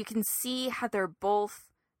 but you can see how they're both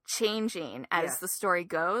changing as the story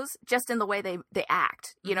goes, just in the way they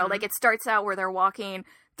act. Like it starts out where they're walking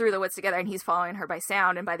through the woods together and he's following her by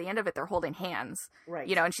sound, and by the end of it, they're holding hands. Right.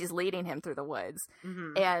 And she's leading him through the woods.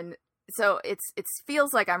 Mm-hmm. And so it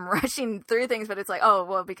feels like I'm rushing through things, but it's like, oh,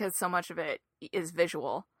 well, because so much of it is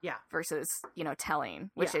visual versus, telling,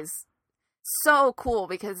 which is so cool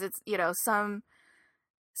because it's, some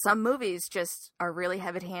movies just are really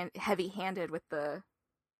heavy-handed with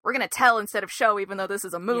we're going to tell instead of show, even though this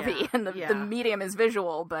is a movie and the medium is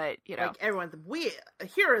visual, but, Like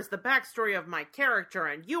here is the backstory of my character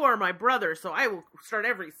and you are my brother, so I will start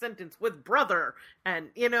every sentence with brother. And,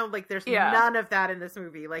 like there's none of that in this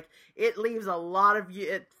movie. Like it leaves a lot of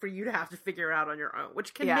for you to have to figure out on your own,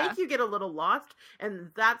 which can make you get a little lost. And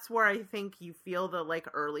that's where I think you feel the like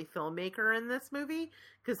early filmmaker in this movie,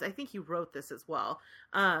 because I think you wrote this as well.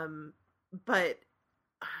 But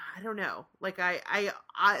I don't know. Like I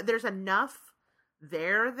there's enough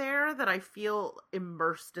there that I feel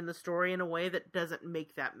immersed in the story in a way that doesn't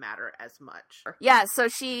make that matter as much. Yeah, so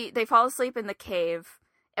they fall asleep in the cave,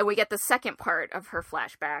 And we get the second part of her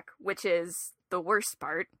flashback, which is the worst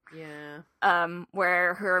part. Yeah.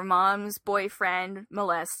 Where her mom's boyfriend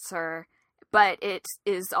molests her, but it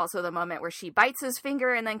is also the moment where she bites his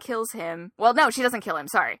finger and then kills him. Well, no, she doesn't kill him,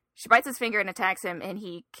 sorry. She bites his finger and attacks him, and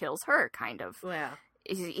he kills her, kind of. Yeah.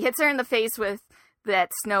 He hits her in the face with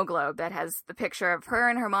that snow globe that has the picture of her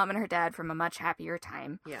and her mom and her dad from a much happier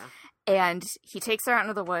time. Yeah. And he takes her out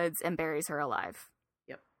into the woods and buries her alive.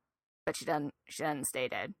 Yep. But she doesn't stay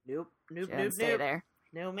dead. Nope. She doesn't stay there.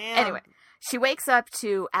 No, ma'am. Anyway, she wakes up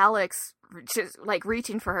to Alex just like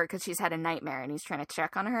reaching for her because she's had a nightmare and he's trying to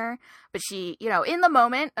check on her. But she, in the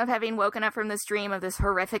moment of having woken up from this dream of this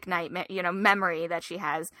horrific nightmare, memory that she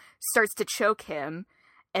has, starts to choke him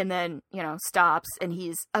and then, stops, and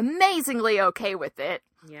he's amazingly okay with it.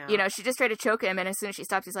 Yeah. She just tried to choke him, and as soon as she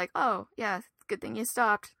stops, he's like, oh, yeah, good thing you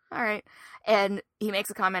stopped. All right. And he makes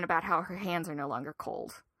a comment about how her hands are no longer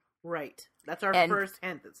cold. Right. That's our first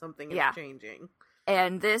hint that something is changing.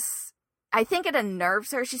 And this, I think it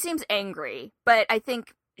unnerves her. She seems angry, but I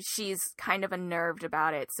think she's kind of unnerved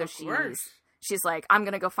about it. So she's like, I'm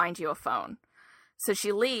going to go find you a phone. So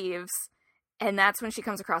she leaves, and that's when she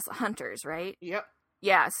comes across the hunters, right? Yep.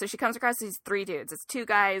 Yeah, so she comes across these 3 dudes. It's 2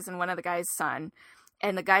 guys and one of the guy's son.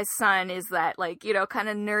 And the guy's son is that, kind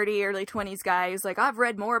of nerdy early 20s guy who's like, I've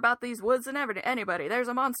read more about these woods than anybody. There's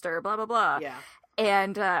a monster, blah, blah, blah. Yeah.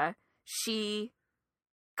 And she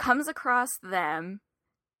comes across them,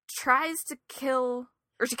 tries to kill,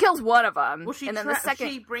 or she kills one of them. Well, and then the second...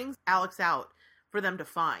 she brings Alex out for them to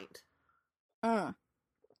find.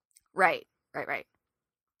 Right.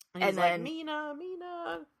 And he's like, Mina.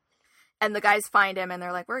 And the guys find him, and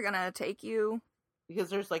they're like, we're gonna take you.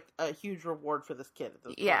 Because there's, a huge reward for this kid at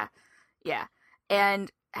this point. Yeah.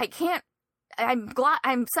 And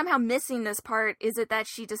I'm somehow missing this part. Is it that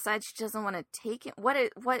she decides she doesn't want to take it? What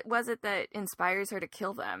was it that inspires her to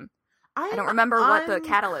kill them? I don't remember what the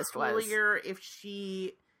catalyst was. Unclear if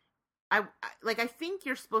she... I think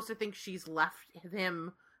you're supposed to think she's left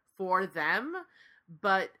him for them,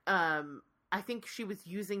 but, I think she was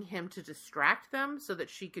using him to distract them so that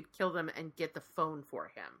she could kill them and get the phone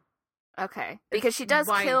for him. Okay. Because she does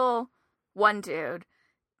kill one dude,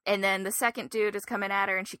 and then the second dude is coming at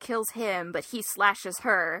her and she kills him, but he slashes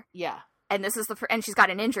her. Yeah. And this is and she's got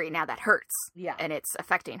an injury now that hurts. Yeah. And it's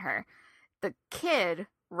affecting her. The kid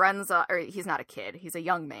runs off, or he's not a kid, he's a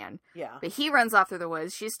young man. Yeah. But he runs off through the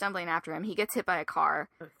woods. She's stumbling after him. He gets hit by a car.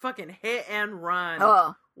 Fucking hit and run.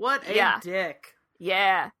 Oh. What a dick.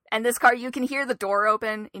 Yeah. And this car, you can hear the door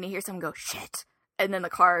open, and you hear someone go, shit. And then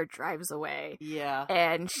the car drives away. Yeah.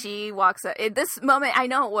 And she walks up. In this moment, I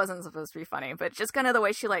know it wasn't supposed to be funny, but just kind of the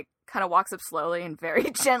way she, kind of walks up slowly and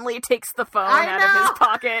very gently takes the phone out of his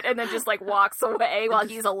pocket and then just, walks away while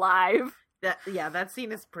he's alive. That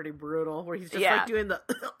scene is pretty brutal, where he's just, doing the...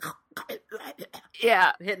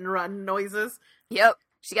 hit and run noises. Yep.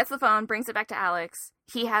 She gets the phone, brings it back to Alex.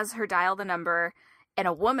 He has her dial the number, and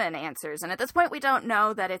a woman answers. And at this point, we don't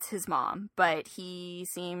know that it's his mom, but he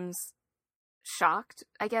seems shocked,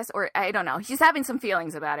 I guess, or I don't know. He's having some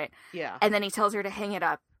feelings about it. Yeah. And then he tells her to hang it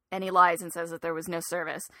up, and he lies and says that there was no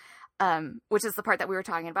service, which is the part that we were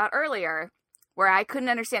talking about earlier, where I couldn't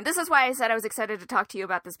understand. This is why I said I was excited to talk to you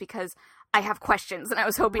about this, because I have questions, and I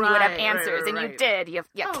was hoping you would have answers, and you did. You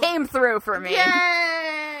came through for me.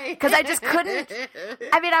 Yay! Because I just couldn't...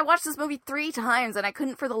 I watched this movie 3 times, and I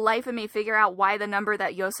couldn't for the life of me figure out why the number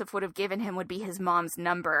that Yosef would have given him would be his mom's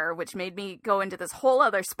number, which made me go into this whole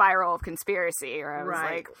other spiral of conspiracy, where I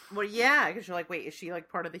was like... Well, yeah, because you're like, wait, is she,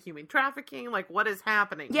 part of the human trafficking? What is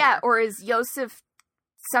happening Yeah, here? Or is Yosef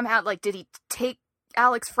somehow, did he take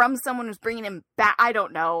Alex from someone who's bringing him back? I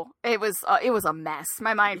don't know. It was a mess.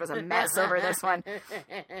 My mind was a mess over this one.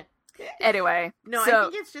 Anyway. No, I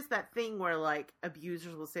think it's just that thing where,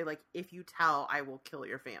 abusers will say, if you tell, I will kill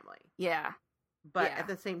your family. Yeah. But at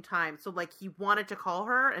the same time, so, he wanted to call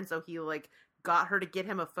her, and so he, got her to get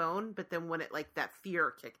him a phone, but then when it, that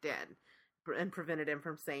fear kicked in and prevented him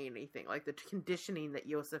from saying anything, the conditioning that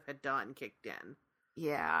Yosef had done kicked in.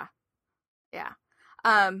 Yeah. Yeah.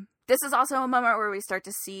 This is also a moment where we start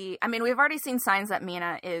to see, we've already seen signs that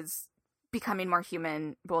Mina is becoming more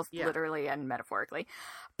human, both literally and metaphorically.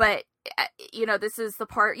 But, this is the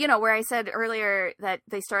part, where I said earlier that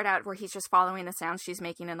they start out where he's just following the sounds she's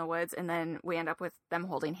making in the woods, and then we end up with them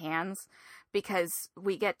holding hands, because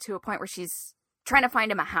we get to a point where she's trying to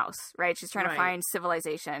find him a house, right? She's trying to find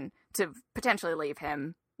civilization to potentially leave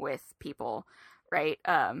him with people, right?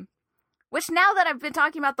 Which, now that I've been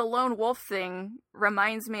talking about the lone wolf thing,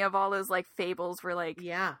 reminds me of all those, like, fables where, like,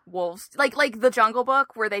 wolves... Like the Jungle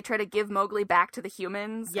Book, where they try to give Mowgli back to the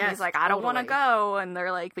humans. Yes, and he's like, I don't want to go. And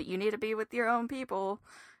they're like, but you need to be with your own people.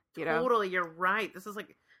 You know? Totally, you're right. This is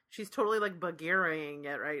like... She's totally, like, Bagheeraing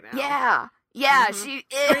it right now. Yeah. Yeah, she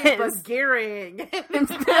is. Bagheeraing.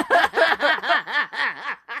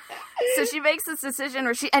 So she makes this decision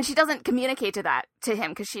where she doesn't communicate to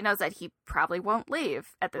him because she knows that he probably won't leave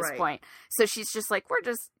at this point. So she's just like,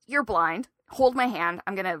 you're blind. Hold my hand.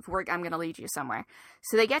 I'm gonna lead you somewhere.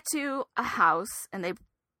 So they get to a house and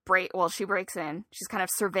she breaks in. She's kind of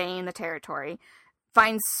surveying the territory.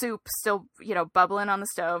 Finds soup still, bubbling on the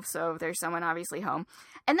stove, so there's someone obviously home.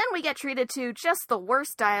 And then we get treated to just the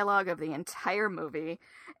worst dialogue of the entire movie.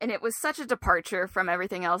 And it was such a departure from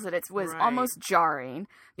everything else that it was almost jarring.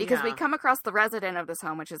 Because we come across the resident of this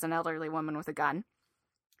home, which is an elderly woman with a gun.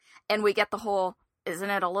 And we get the whole, isn't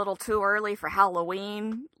it a little too early for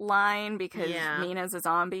Halloween line because Mina's a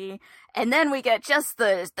zombie? And then we get just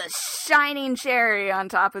the shining cherry on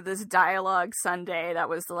top of this dialogue sundae that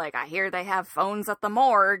was like, I hear they have phones at the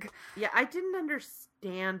morgue. Yeah, I didn't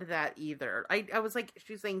understand that either. I was like,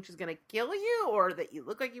 she's saying she's gonna kill you or that you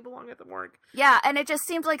look like you belong at the morgue. Yeah, and it just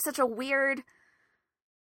seemed like such a weird...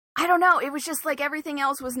 I don't know, it was just like everything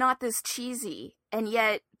else was not this cheesy. And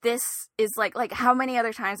yet this is like how many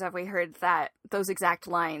other times have we heard those exact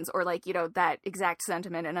lines or like, that exact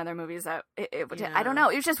sentiment in other movies that I don't know.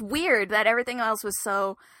 It was just weird that everything else was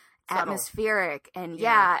so subtle. Atmospheric and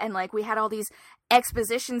and like we had all these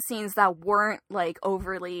exposition scenes that weren't like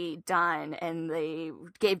overly done and they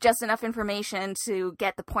gave just enough information to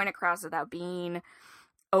get the point across without being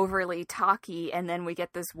overly talky, and then we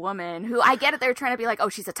get this woman who, I get it, they're trying to be like, oh,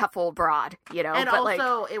 she's a tough old broad, And but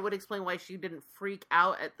also, it would explain why she didn't freak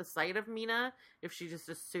out at the sight of Mina if she just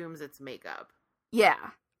assumes it's makeup. Yeah.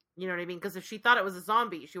 You know what I mean? Because if she thought it was a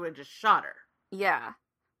zombie, she would have just shot her. Yeah.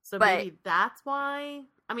 So maybe that's why...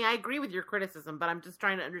 I mean, I agree with your criticism, but I'm just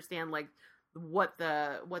trying to understand, like, what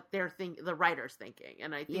the writer's thinking.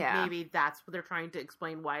 And I think maybe that's what they're trying to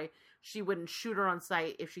explain why she wouldn't shoot her on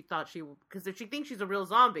sight if she thought because if she thinks she's a real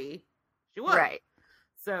zombie, she would. Right.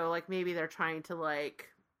 So, like, maybe they're trying to, like...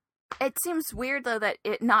 It seems weird, though, that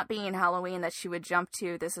it not being Halloween, that she would jump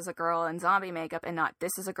to, this is a girl in zombie makeup, and not,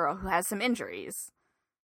 this is a girl who has some injuries.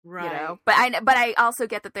 Right. But I also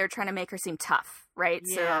get that they're trying to make her seem tough, right?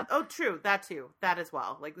 Yeah. So, true. That, too. That as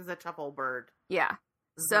well. Like, this is a tough old bird. Yeah.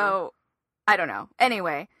 Mm-hmm. So, I don't know.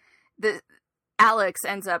 Anyway, Alex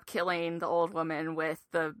ends up killing the old woman with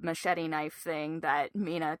the machete knife thing that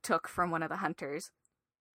Mina took from one of the hunters.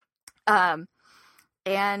 And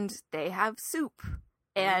they have soup.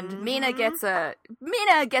 And Mina gets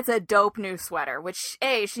a dope new sweater, which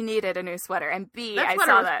A, she needed a new sweater, and B, that I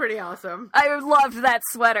sweater saw was that. Pretty awesome. I loved that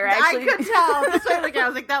sweater. Actually. I could tell. That's why I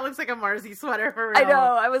was like, that looks like a Marzi sweater for real. I know.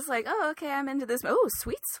 I was like, oh, okay, I'm into this. Oh,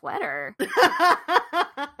 sweet sweater.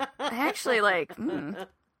 I actually putting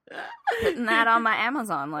that on my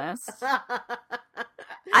Amazon list.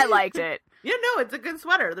 I liked it. Yeah, no, it's a good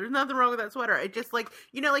sweater. There's nothing wrong with that sweater. It just like,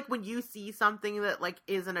 like when you see something that like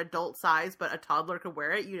is an adult size, but a toddler could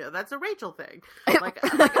wear it, that's a Rachel thing. Like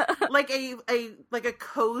a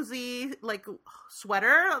cozy like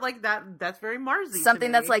sweater like that. That's very Marzi.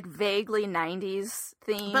 Something that's like vaguely 90s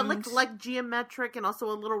themed, but like geometric and also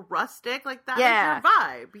a little rustic. Like that is your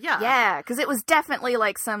vibe. Yeah, yeah, because it was definitely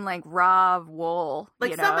like some like raw wool.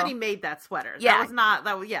 Like somebody made that sweater. Yeah, that was not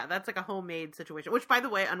that. Yeah, that's like a homemade situation. Which, by the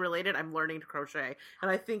way, unrelated. I'm learning to crochet, and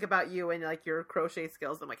I think about you and like your crochet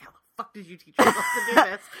skills. I'm like, how the fuck did you teach yourself to do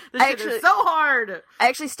this? This shit is so hard. I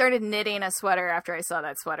actually started knitting a sweater after I saw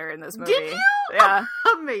that sweater in this movie. Did you? Yeah,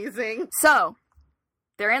 amazing. So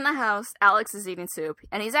they're in the house. Alex is eating soup,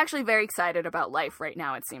 and he's actually very excited about life right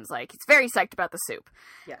now. It seems like he's very psyched about the soup.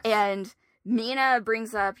 Yes. And Mina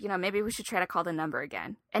brings up, maybe we should try to call the number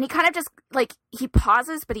again. And he kind of just, like, he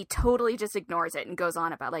pauses, but he totally just ignores it and goes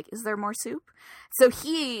on about, like, is there more soup? So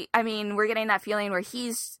we're getting that feeling where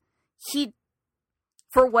he,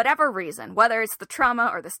 for whatever reason, whether it's the trauma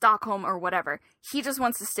or the Stockholm or whatever, he just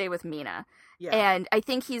wants to stay with Mina. Yeah. And I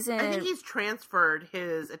think he's transferred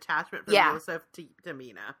his attachment from Yosef to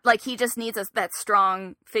Mina. Like, he just needs that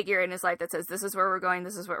strong figure in his life that says, this is where we're going,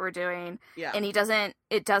 this is what we're doing. Yeah. And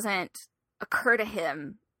it doesn't occur to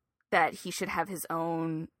him that he should have his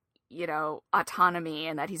own, autonomy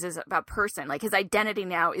and that he's a person. Like, his identity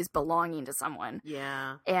now is belonging to someone.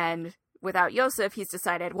 Yeah. And without Yosef, he's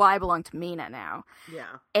decided, well, I belong to Mina now.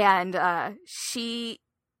 Yeah. And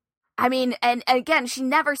and again, she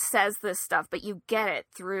never says this stuff, but you get it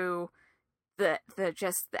through the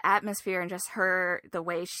just the atmosphere and just her, the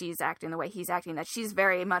way she's acting, the way he's acting, that she's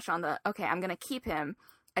very much on the, okay, I'm going to keep him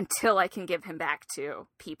until I can give him back to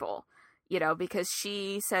people, you know, because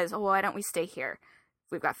she says, oh, why don't we stay here?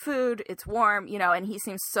 We've got food, it's warm, you know, and he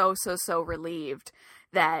seems so relieved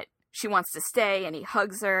that she wants to stay, and he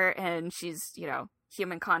hugs her, and she's, you know,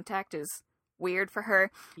 human contact is weird for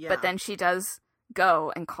her, but then she does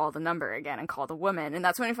go and call the number again and call the woman, and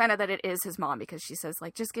that's when we find out that it is his mom, because she says,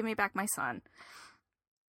 like, just give me back my son.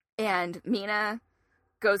 And Mina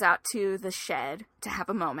goes out to the shed to have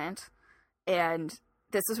a moment, and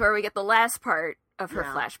this is where we get the last part of her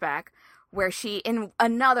flashback, where she, in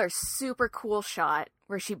another super cool shot,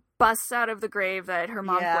 where she busts out of the grave that her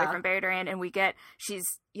mom's boyfriend buried her in, and we get, she's,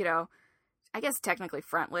 you know, I guess technically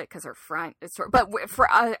front lit because her front is but for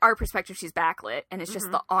our perspective, she's backlit, and it's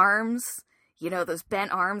just the arms, you know, those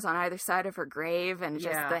bent arms on either side of her grave, and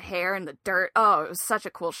just the hair and the dirt. Oh, it was such a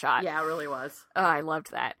cool shot. Yeah, it really was. Oh, I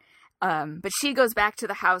loved that. But she goes back to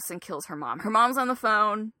the house and kills her mom. Her mom's on the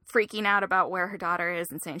phone, freaking out about where her daughter is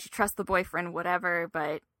and saying she trusts the boyfriend, whatever,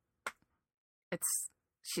 but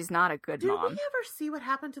she's not a good mom. Did we ever see what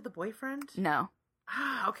happened to the boyfriend? No.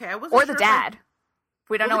 Okay, I wasn't or sure. The dad.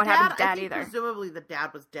 We don't know what happened to Dad either. Presumably the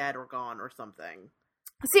dad was dead or gone or something.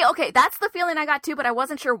 See, okay, that's the feeling I got too, but I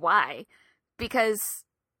wasn't sure why. Because,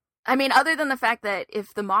 I mean, other than the fact that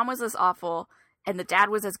if the mom was this awful and the dad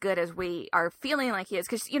was as good as we are feeling like he is,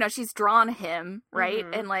 because, you know, she's drawn him, right?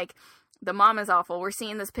 And, like, the mom is awful. We're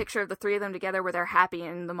seeing this picture of the three of them together where they're happy,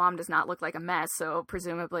 and the mom does not look like a mess, so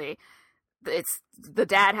presumably it's the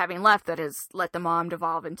dad having left that has let the mom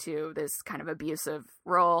devolve into this kind of abusive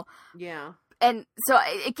role. Yeah. And so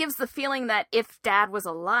it gives the feeling that if Dad was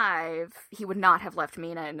alive, he would not have left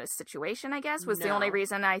Mina in this situation, I guess, was the only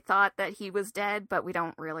reason I thought that he was dead, but we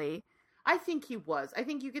don't really... I think he was. I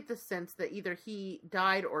think you get the sense that either he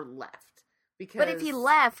died or left. Because... But if he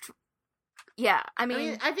left... Yeah, I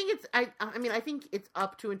mean I think it's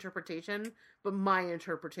up to interpretation, but my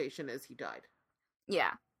interpretation is he died.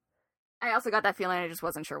 Yeah. I also got that feeling, I just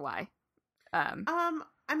wasn't sure why.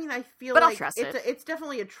 I mean, I feel but like I'll trust it. It's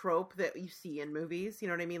definitely a trope that you see in movies. You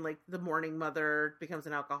know what I mean? Like the mourning mother becomes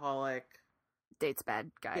an alcoholic, dates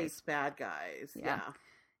bad guys. Yeah.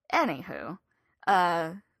 Anywho,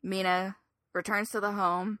 Mina returns to the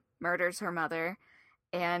home, murders her mother,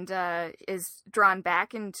 and is drawn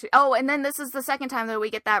back into. Oh, and then this is the second time that we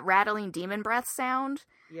get that rattling demon breath sound.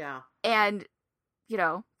 Yeah. And, you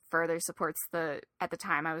know, further supports at the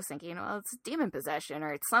time I was thinking, well, it's demon possession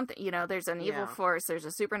or it's something, you know, there's an evil force, there's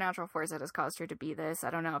a supernatural force that has caused her to be this. I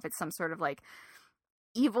don't know if it's some sort of like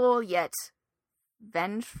evil yet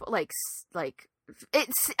vengeful, like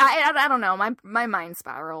it's, I don't know, my mind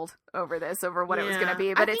spiraled over what it was going to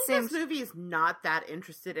be, but I think this movie is not that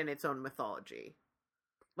interested in its own mythology.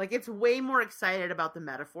 Like, it's way more excited about the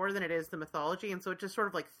metaphor than it is the mythology, and so it just sort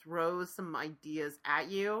of like throws some ideas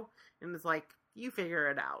at you and is like, you figure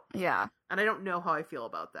it out. Yeah. And I don't know how I feel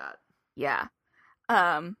about that. Yeah.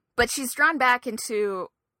 But she's drawn back into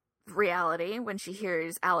reality when she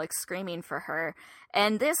hears Alex screaming for her.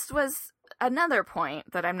 And this was another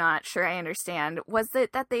point that I'm not sure I understand. Was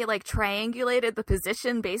it that they, like, triangulated the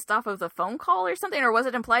position based off of the phone call or something? Or was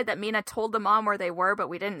it implied that Mina told the mom where they were, but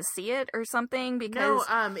we didn't see it or something? Because...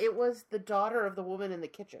 No, it was the daughter of the woman in the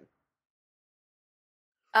kitchen.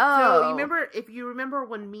 Oh, So if you remember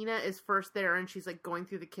when Mina is first there and she's like going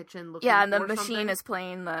through the kitchen looking and the for machine something? is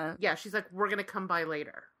playing the... Yeah, she's like, we're gonna come by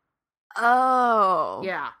later. Oh.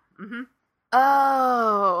 Yeah. Mm-hmm.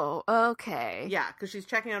 Oh, okay. Yeah, because she's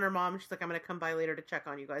checking on her mom. She's like, I'm gonna come by later to check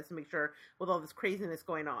on you guys to make sure with all this craziness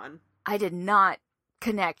going on. I did not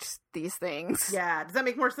connect these things. Yeah, does that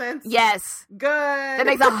make more sense? Yes. Good. That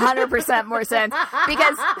makes 100% more sense.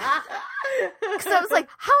 Because I was like,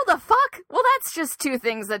 how the fuck? Well, that's just two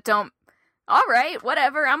things that don't... All right,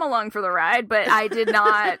 whatever, I'm along for the ride, but I did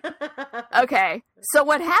not... Okay, so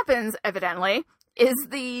what happens, evidently, is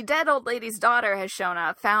the dead old lady's daughter has shown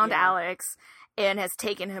up, found Alex, and has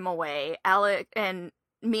taken him away. Alex and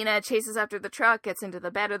Mina chases after the truck, gets into the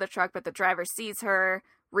bed of the truck, but the driver sees her,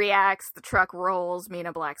 reacts, the truck rolls,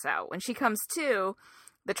 Mina blacks out. When she comes to,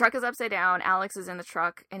 the truck is upside down, Alex is in the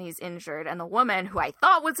truck, and he's injured, and the woman, who I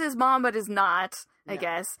thought was his mom, but is not, I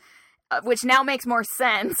guess, which now makes more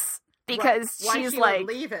sense, because she's like... would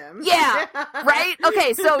leave him. Yeah, right?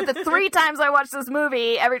 Okay, so the 3 times I watched this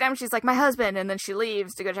movie, every time she's like, my husband, and then she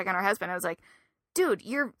leaves to go check on her husband, I was like, dude,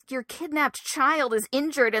 your kidnapped child is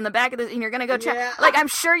injured in the back of this, and you're gonna go check... Yeah. Like, I'm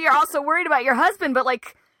sure you're also worried about your husband, but,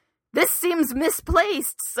 like... This seems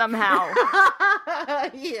misplaced somehow.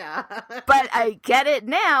 Yeah. But I get it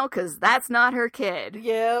now, because that's not her kid.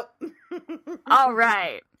 Yep. All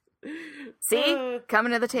right. See?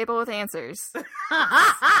 Coming to the table with answers.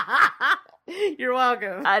 You're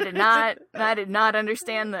welcome. I did not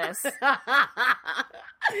understand this.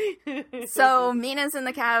 So Mina's in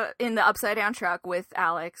the upside down truck with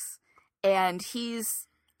Alex, and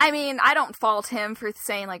I don't fault him for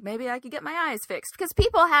saying, like, maybe I could get my eyes fixed, because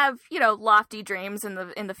people have, lofty dreams in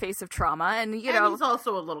the face of trauma, and he's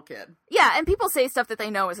also a little kid. Yeah, and people say stuff that they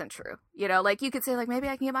know isn't true. Like, you could say, like, maybe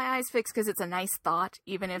I can get my eyes fixed because it's a nice thought,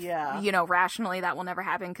 even if, rationally that will never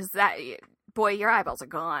happen, because boy, your eyeballs are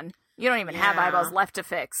gone. You don't even have eyeballs left to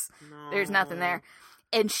fix. No. There's nothing there.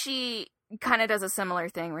 And she kind of does a similar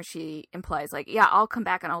thing where she implies, like, yeah, I'll come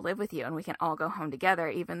back and I'll live with you and we can all go home together,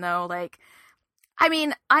 even though, like, I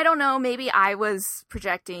don't know, maybe I was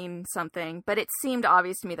projecting something, but it seemed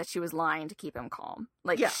obvious to me that she was lying to keep him calm.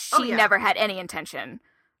 Like, she never had any intention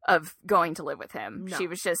of going to live with him. No. She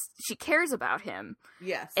was she cares about him.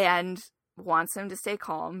 Yes. And wants him to stay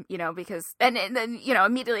calm, because, and then,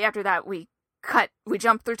 immediately after that, we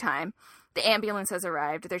jump through time. The ambulance has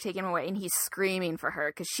arrived. They're taking him away, and he's screaming for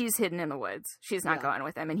her because she's hidden in the woods. She's not going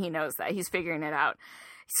with him, and he knows that. He's figuring it out.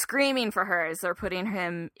 Screaming for her as they're putting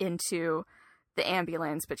him into the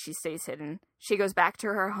ambulance, but she stays hidden. She goes back to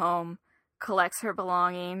her home, collects her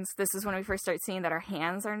belongings. This is when we first start seeing that her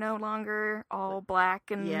hands are no longer all black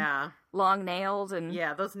and long nailed. And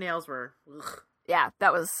those nails were. Ugh. Yeah,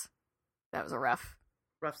 that was a rough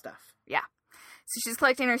stuff. Yeah. So she's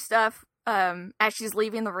collecting her stuff. As she's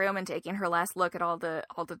leaving the room and taking her last look at all the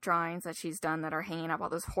drawings that she's done that are hanging up, all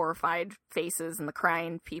those horrified faces and the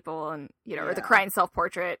crying people, and or the crying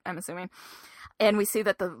self-portrait, I'm assuming. And we see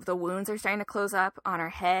that the wounds are starting to close up on her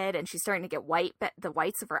head, and she's starting to get white. The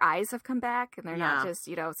whites of her eyes have come back, and they're not just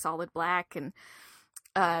solid black. And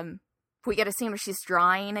we get a scene where she's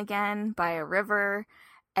drawing again by a river,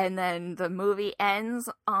 and then the movie ends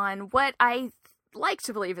on what I like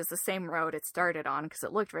to believe is the same road it started on, because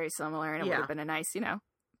it looked very similar, and it would have been a nice,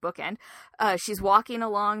 bookend. She's walking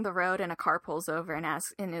along the road, and a car pulls over and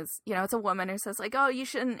asks, and it's a woman who says, like, oh, you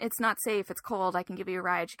shouldn't, it's not safe, it's cold, I can give you a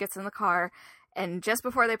ride. She gets in the car, and just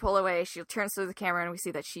before they pull away, she turns to the camera, and we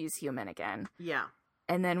see that she's human again. Yeah.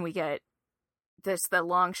 And then we get the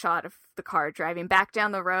long shot of the car driving back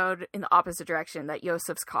down the road in the opposite direction that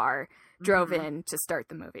Yosef's car drove in to start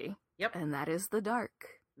the movie. Yep. And that is The Dark.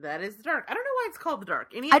 That is The Dark. I don't know why it's called The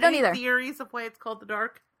Dark. I don't either. Theories of why it's called The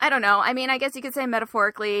Dark? I don't know. I guess you could say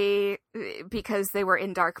metaphorically because they were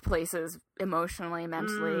in dark places emotionally,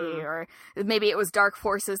 mentally, or maybe it was dark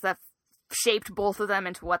forces that shaped both of them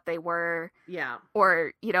into what they were. Yeah.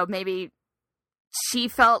 Or, maybe she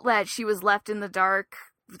felt that she was left in the dark,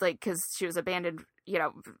 like, because she was abandoned,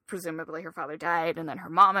 presumably her father died, and then her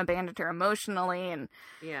mom abandoned her emotionally, and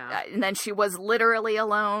and then she was literally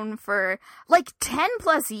alone for like 10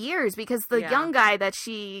 plus years, because the young guy that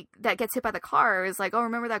gets hit by the car is like, oh,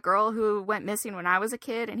 remember that girl who went missing when I was a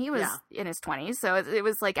kid? And he was in his 20s, so it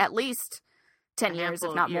was like at least 10 years,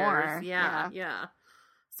 if not more. Yeah.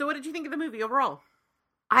 So what did you think of the movie overall?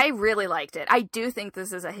 I really liked it. I do think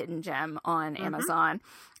this is a hidden gem on Amazon.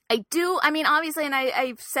 I do, obviously, and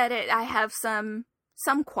I've said it, I have some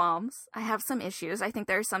qualms. I have some issues. I think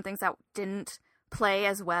there are some things that didn't play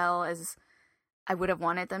as well as I would have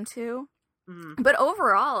wanted them to. But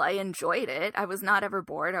overall, I enjoyed it. I was not ever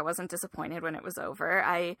bored. I wasn't disappointed when it was over.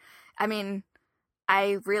 I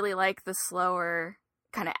really like the slower,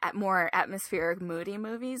 kind of more atmospheric, moody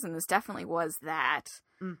movies, and this definitely was that.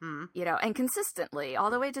 And consistently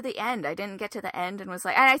all the way to the end. I didn't get to the end and was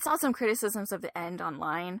like, and I saw some criticisms of the end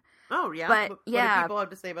online. Oh yeah, but what do people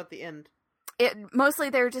have to say about the end? It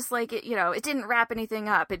mostly they're just like, it didn't wrap anything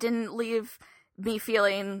up. It didn't leave me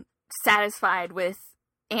feeling satisfied with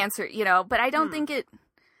answer. But I don't think it.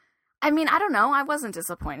 I don't know. I wasn't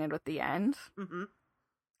disappointed with the end.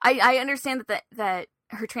 I understand that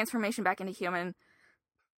her transformation back into human.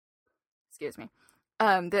 Excuse me.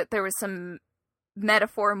 That there was some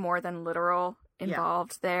metaphor more than literal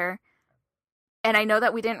involved there. And I know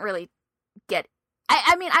that we didn't really get...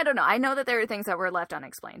 I don't know. I know that there are things that were left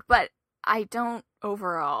unexplained, but I don't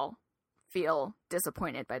overall feel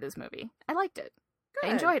disappointed by this movie. I liked it. Good.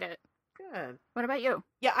 I enjoyed it. Good. What about you?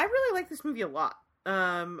 Yeah, I really like this movie a lot.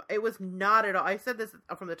 It was not at all... I said this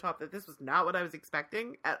from the top, that this was not what I was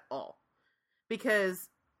expecting at all. Because...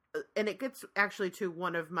 And it gets actually to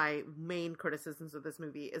one of my main criticisms of this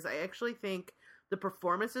movie, is I actually think the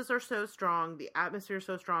performances are so strong, the atmosphere is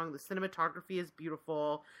so strong, the cinematography is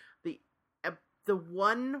beautiful. The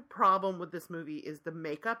one problem with this movie is the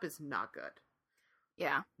makeup is not good.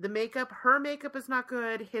 Yeah. The makeup, her makeup is not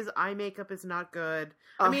good. His eye makeup is not good.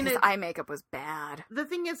 Oh, I mean, his eye makeup was bad. The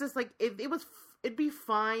thing is like, it'd be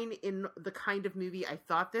fine in the kind of movie I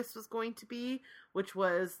thought this was going to be, which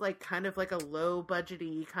was like kind of like a low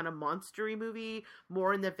budgety kind of monstery movie,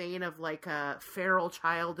 more in the vein of like a feral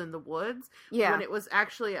child in the woods. Yeah. When it was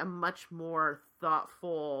actually a much more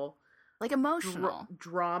thoughtful, like emotional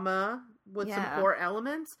drama with some core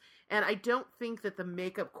elements. And I don't think that the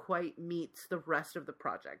makeup quite meets the rest of the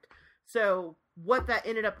project. So what that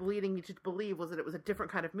ended up leading me to believe was that it was a different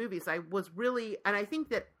kind of movie. So I was really, and I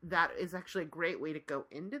think that is actually a great way to go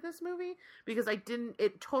into this movie, because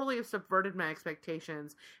it totally subverted my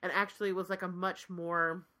expectations and actually was like a much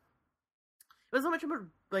more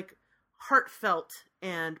like heartfelt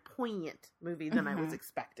and poignant movie than I was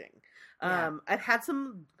expecting. It had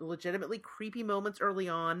some legitimately creepy moments early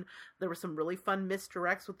on. There were some really fun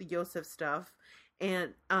misdirects with the Yosef stuff.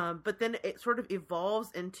 And, but then it sort of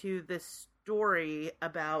evolves into this story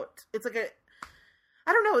about, it's like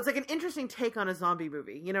an interesting take on a zombie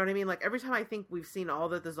movie. You know what I mean? Like, every time I think we've seen all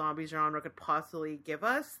that the zombie genre could possibly give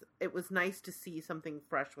us, it was nice to see something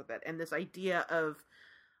fresh with it. And this idea of,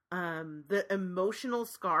 the emotional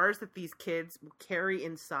scars that these kids carry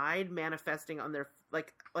inside manifesting on their,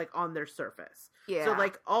 like on their surface. Yeah. So,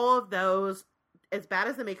 like, all of those, as bad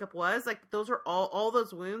as the makeup was, like, those are all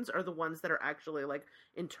those wounds are the ones that are actually, like,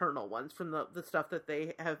 internal ones from the stuff that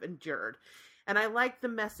they have endured. And I like the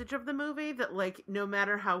message of the movie that, like, no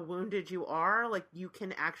matter how wounded you are, like, you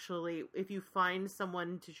can actually, if you find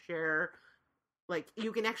someone to share, like,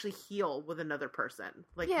 you can actually heal with another person.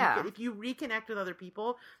 Like, if you reconnect with other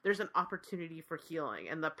people, there's an opportunity for healing.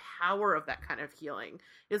 And the power of that kind of healing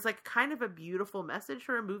is, like, kind of a beautiful message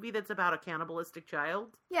for a movie that's about a cannibalistic child.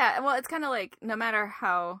 Yeah, well, it's kind of like, no matter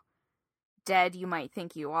how dead you might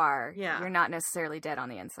think you are, you're not necessarily dead on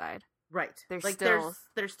the inside. Right.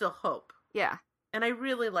 There's still hope. Yeah. And I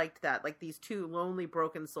really liked that, like, these two lonely,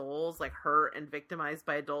 broken souls, like, hurt and victimized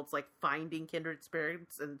by adults, like, finding kindred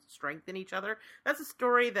spirits and strength in each other. That's a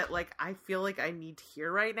story that, like, I feel like I need to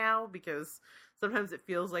hear right now, because sometimes it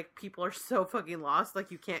feels like people are so fucking lost,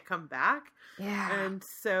 like, you can't come back. Yeah. And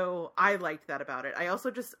so I liked that about it. I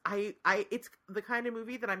also just, it's the kind of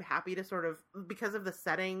movie that I'm happy to sort of, because of the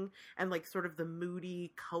setting and, like, sort of the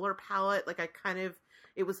moody color palette, like,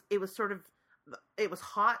 it was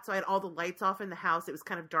hot, so I had all the lights off in the house. It was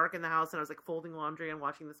kind of dark in the house, and I was, like, folding laundry and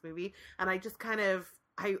watching this movie. And I just kind of,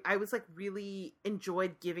 I was, like, really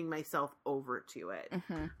enjoyed giving myself over to it.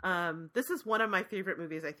 Mm-hmm. This is one of my favorite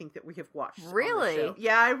movies I think that we have watched. Really?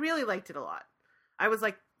 Yeah, I really liked it a lot. I was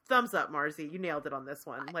like, thumbs up, Marzi. You nailed it on this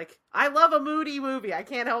one. Like, I love a moody movie. I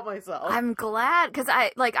can't help myself. I'm glad, because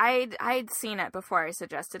I'd seen it before I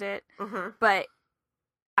suggested it, but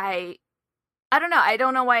I don't know. I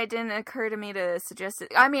don't know why it didn't occur to me to suggest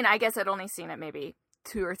it. I mean, I guess I'd only seen it maybe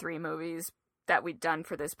 2 or 3 movies that we'd done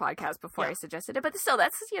for this podcast before I suggested it. But still,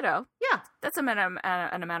 that's, that's an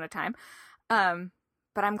amount of time.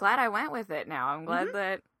 But I'm glad I went with it now. I'm glad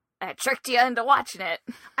that I tricked you into watching it.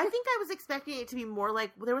 I think I was expecting it to be more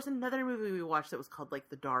like, there was another movie we watched that was called, like,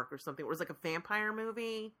 The Dark or something. It was like a vampire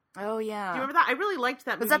movie. Oh, yeah. Do you remember that? I really liked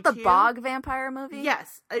that movie, Was that the Bog vampire movie? Yes.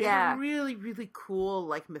 It had really, really cool,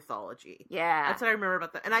 like, mythology. Yeah. That's what I remember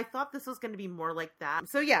about that. And I thought this was going to be more like that.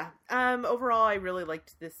 So, yeah. Overall, I really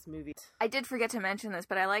liked this movie. I did forget to mention this,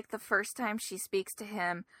 but I like the first time she speaks to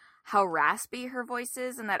him, how raspy her voice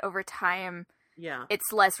is, and that over time... Yeah.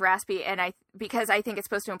 It's less raspy, and because I think it's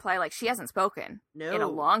supposed to imply, like, she hasn't spoken in a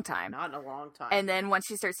long time. Not in a long time. And then once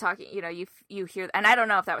she starts talking, you hear, and I don't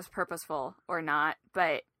know if that was purposeful or not,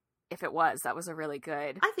 but if it was, that was a really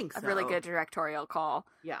good, a really good directorial call.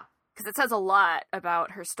 Yeah. Because it says a lot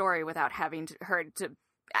about her story without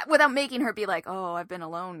without making her be like, oh, I've been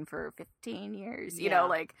alone for 15 years, you know,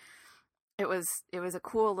 like, it was a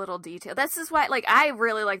cool little detail. This is why, like, I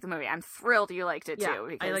really like the movie. I'm thrilled you liked it too.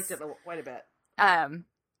 Because, I liked it quite a bit.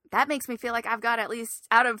 That makes me feel like I've got at least,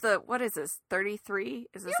 out of the, what is this, 33?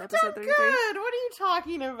 Is this episode 33? Good. What are you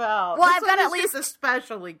talking about? Well, I've got at least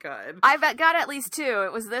especially good. I've got at least 2.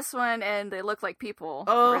 It was this one and They Look Like People.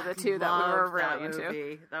 Oh, were the 2 that we were really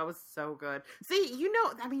into. That was so good. See,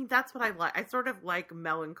 I mean, that's what I like. I sort of like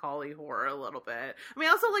melancholy horror a little bit. I mean,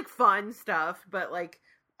 I also like fun stuff, but, like,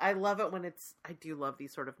 I love it when I do love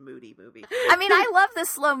these sort of moody movies. I mean, I love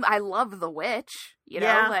The Witch, and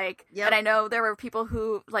I know there were people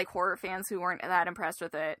who, like, horror fans who weren't that impressed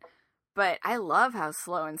with it, But I love how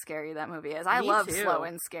slow and scary that movie is. I love slow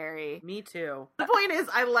and scary. Me too. The point is,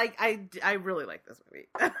 I really like this movie.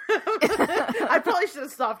 I probably should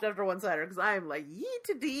have stopped after one-sider because I'm like, yeet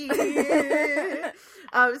to dee.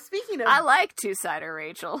 Speaking of... I like two-sider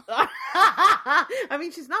Rachel. I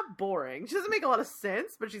mean, she's not boring. She doesn't make a lot of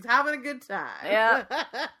sense, but she's having a good time. Yeah.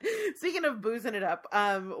 Speaking of boozing it up,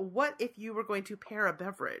 what if you were going to pair a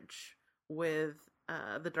beverage with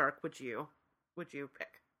The Dark would you pick?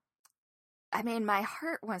 I mean, my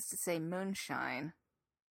heart wants to say moonshine.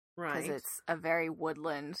 Right. Because it's a very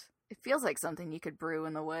woodland. It feels like something you could brew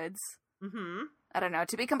in the woods. Mm-hmm. I don't know.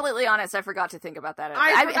 To be completely honest, I forgot to think about that.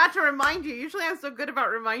 I forgot to remind you. Usually I'm so good about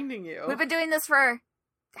reminding you. We've been doing this for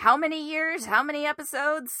how many years? How many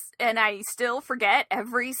episodes? And I still forget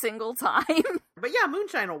every single time. But yeah,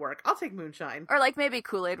 moonshine will work. I'll take moonshine. Or like maybe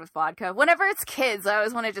Kool-Aid with vodka. Whenever it's kids, I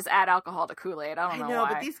always want to just add alcohol to Kool-Aid. I don't know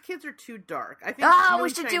why. But these kids are too dark. I think. We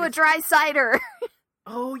should do a dry cider.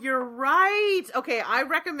 Oh, you're right. Okay, I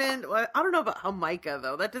recommend... I don't know about Jamaica,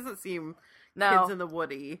 though. That doesn't seem kids in the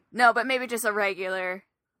woody. No, but maybe just a regular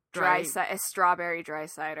a strawberry dry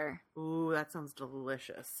cider. Ooh, that sounds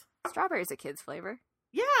delicious. Strawberry's a kid's flavor.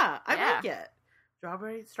 Yeah, I like it.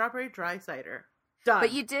 Strawberry dry cider. Done.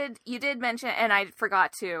 But you did mention, and I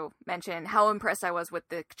forgot to mention how impressed I was with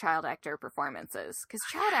the child actor performances. Because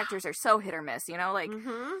child actors are so hit or miss, you know? Like,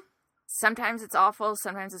 sometimes it's awful,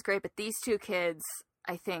 sometimes it's great. But these two kids,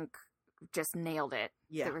 I think, just nailed it.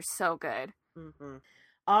 Yeah. They were so good. Mm-hmm.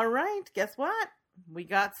 All right, guess what? We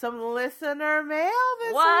got some listener mail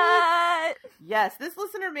this week. Yes, this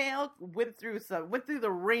listener mail went through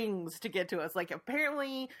the rings to get to us. Like,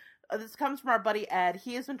 apparently, this comes from our buddy Ed.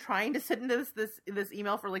 He has been trying to send us this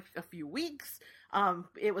email for like a few weeks.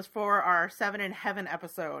 It was for our 7 in Heaven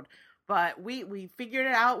episode, but we figured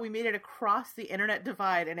it out. We made it across the internet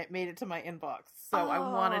divide, and it made it to my inbox. So I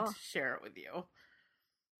wanted to share it with you.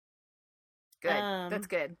 Good. That's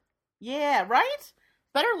good. Yeah, right?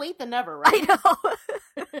 Better late than never, right? I know.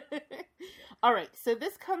 All right, so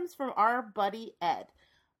this comes from our buddy Ed.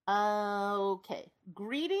 Okay.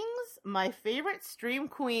 Greetings, my favorite stream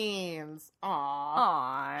queens.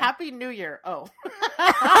 Aww. Happy New Year. Oh.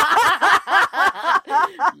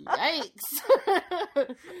 Yikes.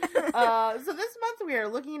 So this month we are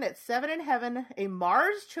looking at 7 in Heaven, a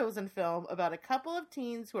Mars Chosen film about a couple of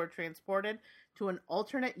teens who are transported to an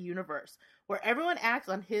alternate universe where everyone acts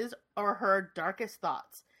on his or her darkest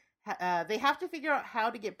thoughts. They have to figure out how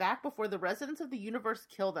to get back before the residents of the universe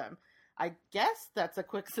kill them. I guess that's a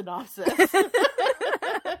quick synopsis.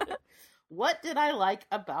 What did I like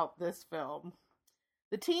about this film?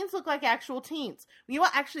 The teens look like actual teens. You know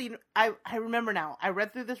what? Actually, I remember now. I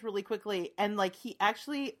read through this really quickly, and like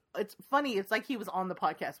it's funny. It's like he was on the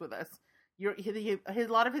podcast with us. A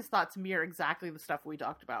lot of his thoughts mirror exactly the stuff we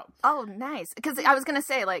talked about. Oh, nice. Because I was gonna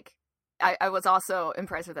say, like, I was also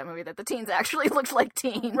impressed with that movie that the teens actually looked like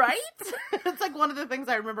teens. Right? It's like one of the things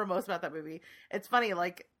I remember most about that movie. It's funny,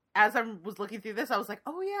 like, as I was looking through this, I was like,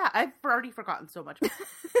 oh yeah, I've already forgotten so much.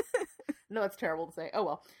 No, it's terrible to say. Oh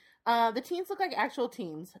well. The teens look like actual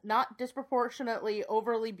teens, not disproportionately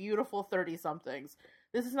overly beautiful 30-somethings.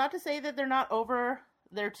 This is not to say that they're not over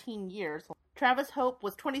their teen years. Travis Hope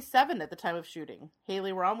was 27 at the time of shooting.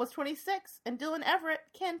 Haley Rom was 26, and Dylan Everett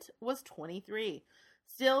Kent was 23.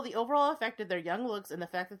 Still, the overall effect of their young looks and the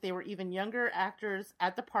fact that they were even younger actors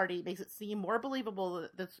at the party makes it seem more believable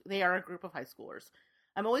that they are a group of high schoolers.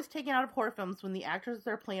 I'm always taken out of horror films when the actors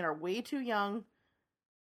they're playing are way too young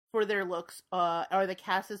for their looks, or the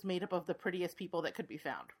cast is made up of the prettiest people that could be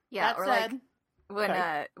found. Yeah, that said,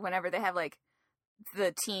 like whenever they have like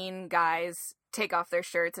the teen guys take off their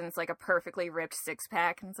shirts and it's like a perfectly ripped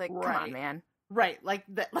 6-pack, and it's like, come on, man. Right, like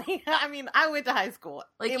that. Like, I mean, I went to high school.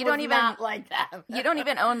 Like, you don't even not like that. You don't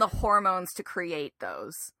even own the hormones to create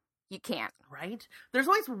those. You can't. Right? There's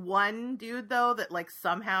always one dude, though, that, like,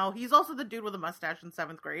 somehow... He's also the dude with a mustache in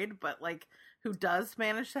 7th grade, but, like, who does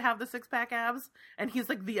manage to have the 6-pack abs, and he's,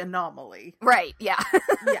 like, the anomaly. Right, yeah.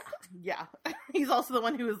 Yeah. He's also the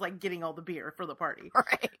one who is, like, getting all the beer for the party.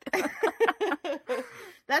 Right.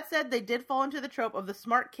 That said, they did fall into the trope of the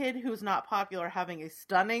smart kid who's not popular having a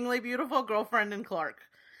stunningly beautiful girlfriend in Clark.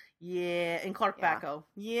 Yeah, in Clark Bacco.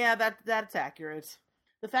 Yeah, that's accurate.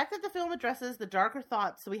 The fact that the film addresses the darker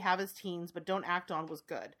thoughts we have as teens but don't act on was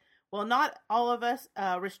good. While not all of us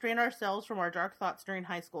restrain ourselves from our dark thoughts during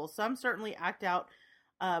high school, some certainly act out,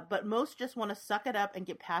 but most just want to suck it up and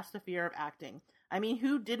get past the fear of acting. I mean,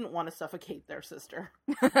 who didn't want to suffocate their sister?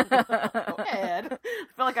 Oh, Ed. I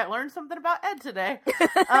feel like I learned something about Ed today.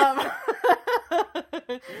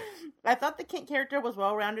 I thought the Kent character was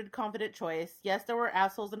well-rounded, confident choice. Yes, there were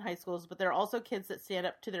assholes in high schools, but there are also kids that stand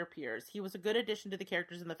up to their peers. He was a good addition to the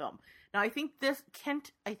characters in the film. Now, I think this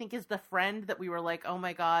Kent, is the friend that we were like, oh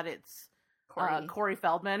my god, it's Corey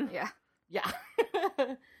Feldman. Yeah. Yeah.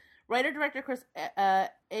 Writer-director Chris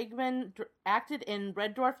Eggman acted in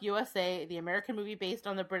Red Dwarf USA, the American movie based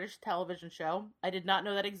on the British television show. I did not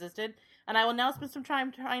know that existed, and I will now spend some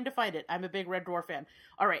time trying to find it. I'm a big Red Dwarf fan.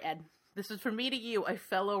 All right, Ed, this is from me to you, a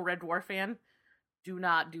fellow Red Dwarf fan. Do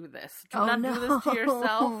not do this. Do not do this to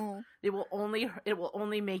yourself. It will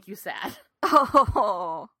only make you sad.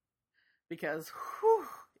 Oh. Because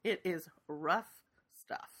it is rough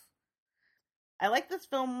stuff. I like this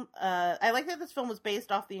film. I like that this film was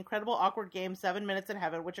based off the incredible awkward game 7 Minutes in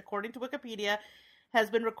Heaven, which, according to Wikipedia, has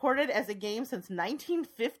been recorded as a game since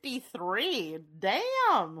 1953.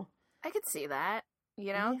 Damn! I could see that,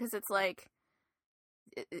 because it's like,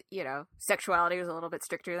 sexuality was a little bit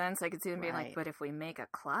stricter then, so I could see them being like, but if we make a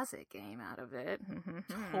closet game out of it.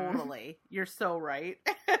 Totally. You're so right.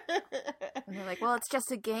 And they're like, well, it's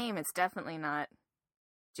just a game. It's definitely not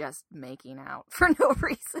just making out for no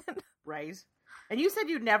reason. Right. And you said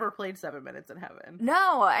you'd never played 7 Minutes in Heaven.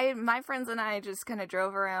 No, my friends and I just kind of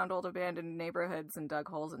drove around old abandoned neighborhoods and dug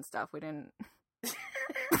holes and stuff. We didn't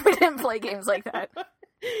play games like that. We're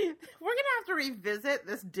gonna have to revisit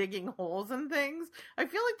this digging holes and things. I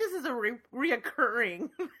feel like this is a reoccurring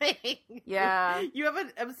thing. Yeah. You have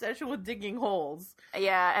an obsession with digging holes.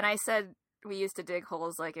 Yeah, and I said we used to dig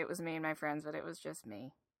holes like it was me and my friends, but it was just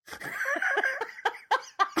me.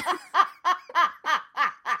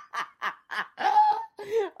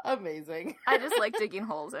 Amazing. I just like digging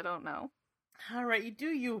holes. I don't know. All right, you do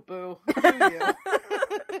you, boo. Do you.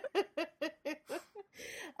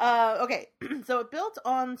 Okay, so it built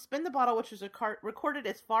on Spin the Bottle, which was recorded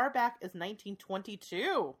as far back as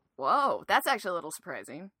 1922. Whoa, that's actually a little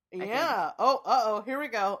surprising. Yeah. Oh, here we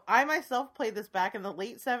go. I myself played this back in the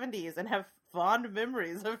late 70s and have fond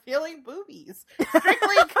memories of feeling boobies.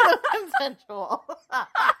 Strictly consensual.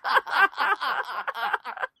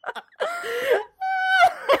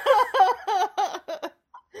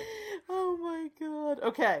 Oh my god.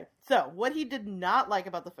 Okay, so what he did not like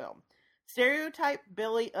about the film. Stereotype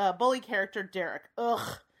bully character Derek.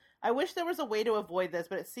 Ugh. I wish there was a way to avoid this,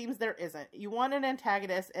 but it seems there isn't. You want an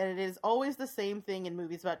antagonist, and it is always the same thing in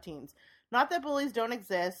movies about teens. Not that bullies don't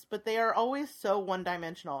exist, but they are always so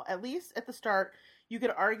one-dimensional. At least at the start, you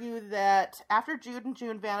could argue that after Jude and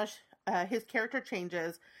June vanish, his character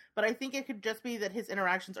changes, but I think it could just be that his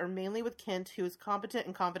interactions are mainly with Kent, who is competent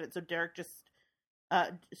and confident, so Derek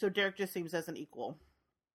just seems as an equal.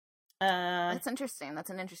 That's interesting. That's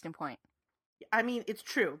an interesting point. I mean, it's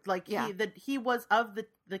true. Like, yeah. He was, of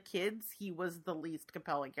the kids, he was the least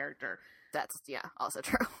compelling character. That's, also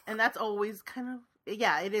true. And that's always kind of,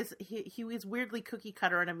 it is, he was weirdly cookie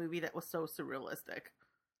cutter in a movie that was so surrealistic.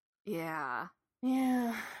 Yeah.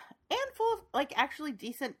 Yeah. And full of, like, actually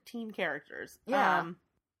decent teen characters. Yeah.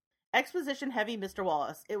 Exposition heavy Mr.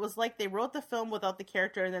 Wallace. It was like they wrote the film without the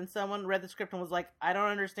character, and then someone read the script and was like, I don't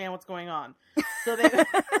understand what's going on. So they...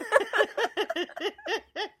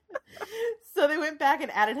 So they went back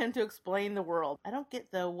and added him to explain the world. I don't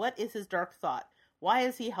get, though, what is his dark thought? Why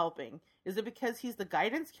is he helping? Is it because he's the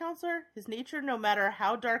guidance counselor? His nature, no matter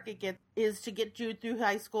how dark it gets, is to get Jude through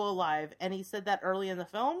high school alive. And he said that early in the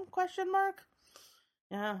film? ?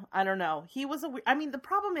 Yeah, I don't know. He was the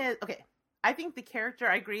problem is, okay, I think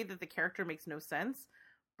I agree that the character makes no sense,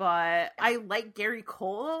 but I like Gary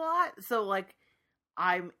Cole a lot, so, like,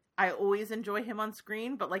 I always enjoy him on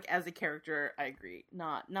screen, but, like, as a character, I agree.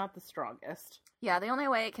 Not the strongest. Yeah, the only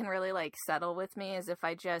way it can really, like, settle with me is if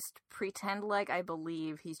I just pretend like I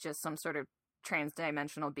believe he's just some sort of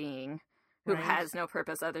transdimensional being who has no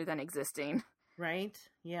purpose other than existing. Right?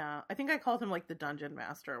 Yeah. I think I called him, like, the Dungeon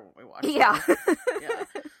Master when we watched it. Yeah. Yeah.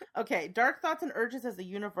 Okay, Dark Thoughts and Urges as a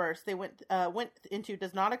universe they went into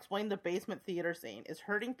does not explain the basement theater scene. Is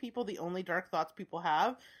hurting people the only dark thoughts people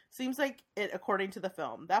have? Seems like it according to the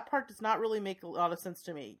film. That part does not really make a lot of sense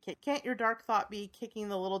to me. Can't your dark thought be kicking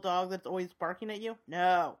the little dog that's always barking at you?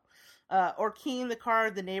 No. Or keying the car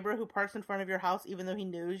of the neighbor who parks in front of your house even though he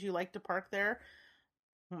knows you like to park there?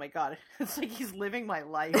 Oh my god, it's like he's living my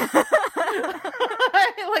life.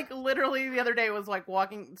 Like, literally the other day was like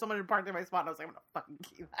walking, someone had parked in my spot and I was like, I'm gonna fucking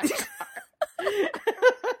key that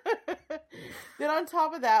car. Then on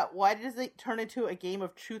top of that, why does it turn into a game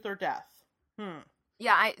of truth or death?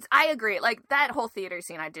 Yeah, I agree. Like, that whole theater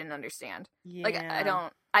scene I didn't understand. Yeah. Like,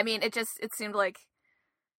 it seemed like,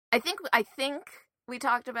 I think we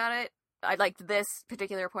talked about it. I liked this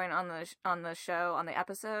particular point on the show, on the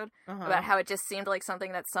episode, about how it just seemed like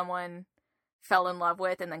something that someone fell in love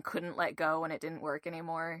with and then couldn't let go when it didn't work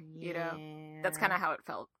anymore. Yeah. You know, that's kind of how it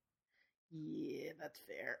felt. Yeah, that's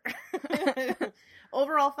fair.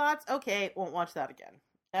 Overall thoughts? Okay, won't watch that again.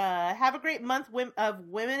 Have a great month of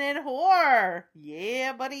Women in Horror.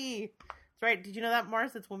 Yeah, buddy. That's right. Did you know that,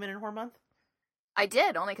 Mars? It's Women in Horror Month? I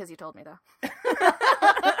did, only because you told me, though.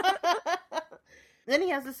 Then he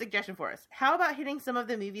has a suggestion for us. How about hitting some of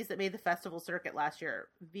the movies that made the festival circuit last year?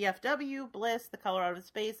 VFW, Bliss, The Color Out of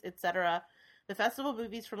Space, etc. The festival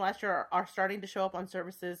movies from last year are starting to show up on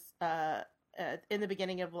services in the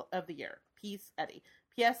beginning of the year. Peace, Eddie.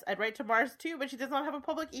 P.S. I'd write to Mars too, but she does not have a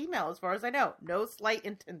public email as far as I know. No slight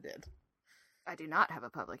intended. I do not have a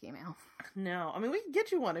public email. No. I mean, we can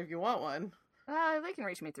get you one if you want one. They can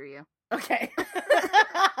reach me through you. Okay.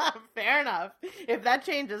 Fair enough. If that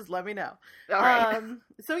changes, let me know. All right.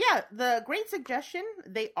 So yeah, the great suggestion.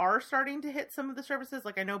 They are starting to hit some of the services.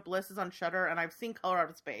 Like I know Bliss is on Shudder, and I've seen Color Out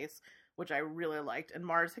of Space, which I really liked. And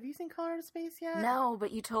Mars, have you seen Color Out of Space yet? No,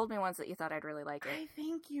 but you told me once that you thought I'd really like it. I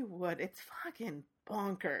think you would. It's fucking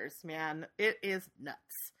bonkers, man. It is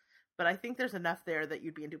nuts. But I think there's enough there that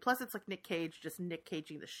you'd be into. Plus, it's like Nick Cage, just Nick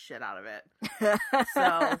Caging the shit out of it.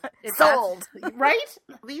 So sold, right?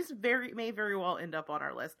 These may very well end up on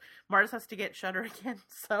our list. Mars has to get Shudder again,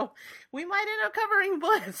 so we might end up covering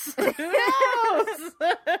Bliss. Who knows?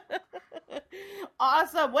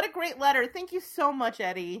 Awesome! What a great letter. Thank you so much,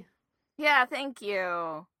 Eddie. Yeah, thank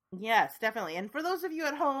you. Yes, definitely. And for those of you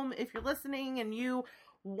at home, if you're listening and you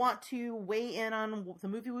want to weigh in on the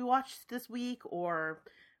movie we watched this week, or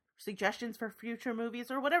suggestions for future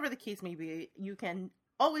movies, or whatever the case may be, you can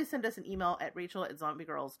always send us an email at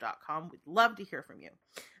rachel@zombiegirls.com. We'd love to hear from you.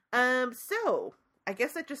 So I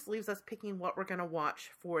guess that just leaves us picking what we're going to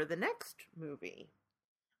watch for the next movie.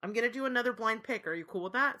 I'm going to do another blind pick. Are you cool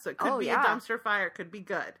with that? So it could be a dumpster fire. It could be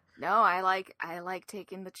good. No, I like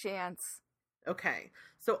taking the chance. Okay.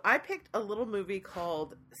 So I picked a little movie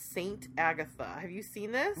called Saint Agatha. Have you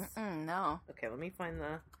seen this? No. Okay, let me find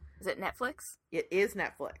the... Is it Netflix? It is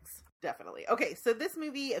Netflix, definitely. Okay, so this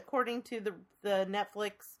movie, according to the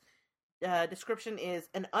Netflix description, is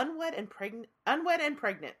an unwed and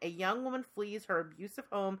pregnant. A young woman flees her abusive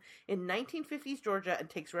home in 1950s Georgia and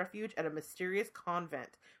takes refuge at a mysterious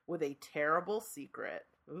convent with a terrible secret.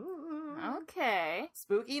 Ooh. Okay.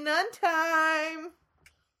 Spooky nun time!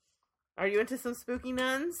 Are you into some spooky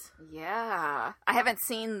nuns? Yeah. I haven't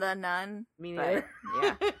seen The Nun. Me neither.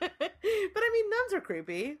 Yeah. But I mean, nuns are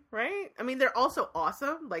creepy, right? I mean, they're also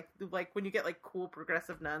awesome. Like when you get like cool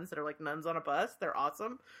progressive nuns that are like nuns on a bus, they're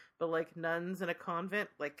awesome. But like nuns in a convent,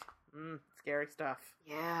 like, scary stuff.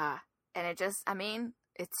 Yeah. And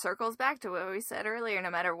it circles back to what we said earlier.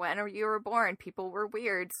 No matter when you were born, people were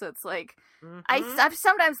weird. So it's like, I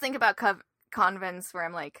sometimes think about convents where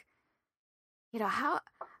I'm like, you know, how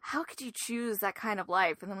could you choose that kind of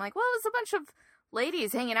life? And I'm like, well, it was a bunch of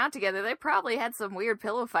ladies hanging out together. They probably had some weird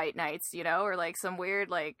pillow fight nights, you know, or like some weird,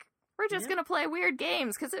 like, we're just going to play weird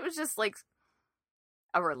games. Because it was just like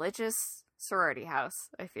a religious sorority house,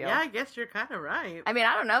 I feel. Yeah, I guess you're kind of right. I mean,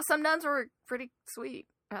 I don't know. Some nuns were pretty sweet.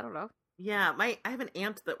 I don't know. Yeah, I have an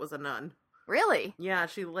aunt that was a nun. Really? Yeah,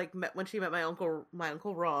 she when she met my uncle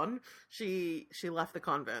Ron, she left the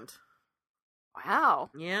convent.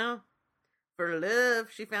 Wow. Yeah. For love,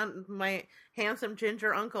 she found my handsome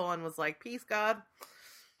ginger uncle and was like, peace, God.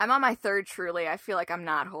 I'm on my third Truly. I feel like I'm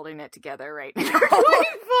not holding it together right now.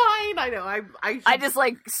 Fine. I know. I just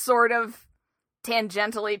like sort of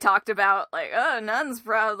tangentially talked about like, oh, nuns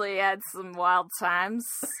probably had some wild times.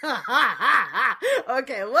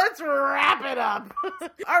 Okay, let's wrap it up.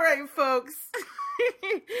 All right, folks.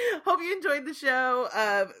 Hope you enjoyed the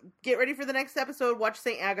show. Get ready for the next episode. Watch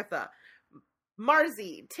St. Agatha.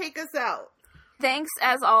 Marzi, take us out. Thanks,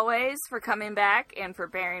 as always, for coming back and for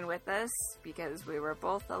bearing with us, because we were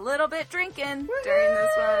both a little bit drinking during this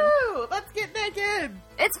one. Let's get naked!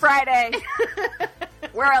 It's Friday.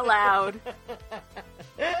 We're allowed.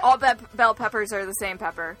 All bell peppers are the same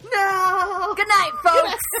pepper. No! Good night,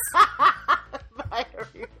 folks! Bye,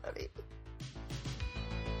 everybody.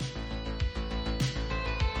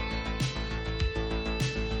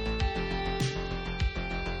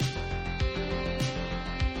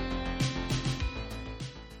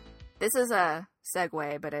 This is a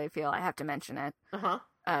segue, but I feel I have to mention it. Uh-huh.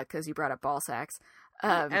 Because you brought up ball sacks.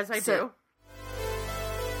 As I do.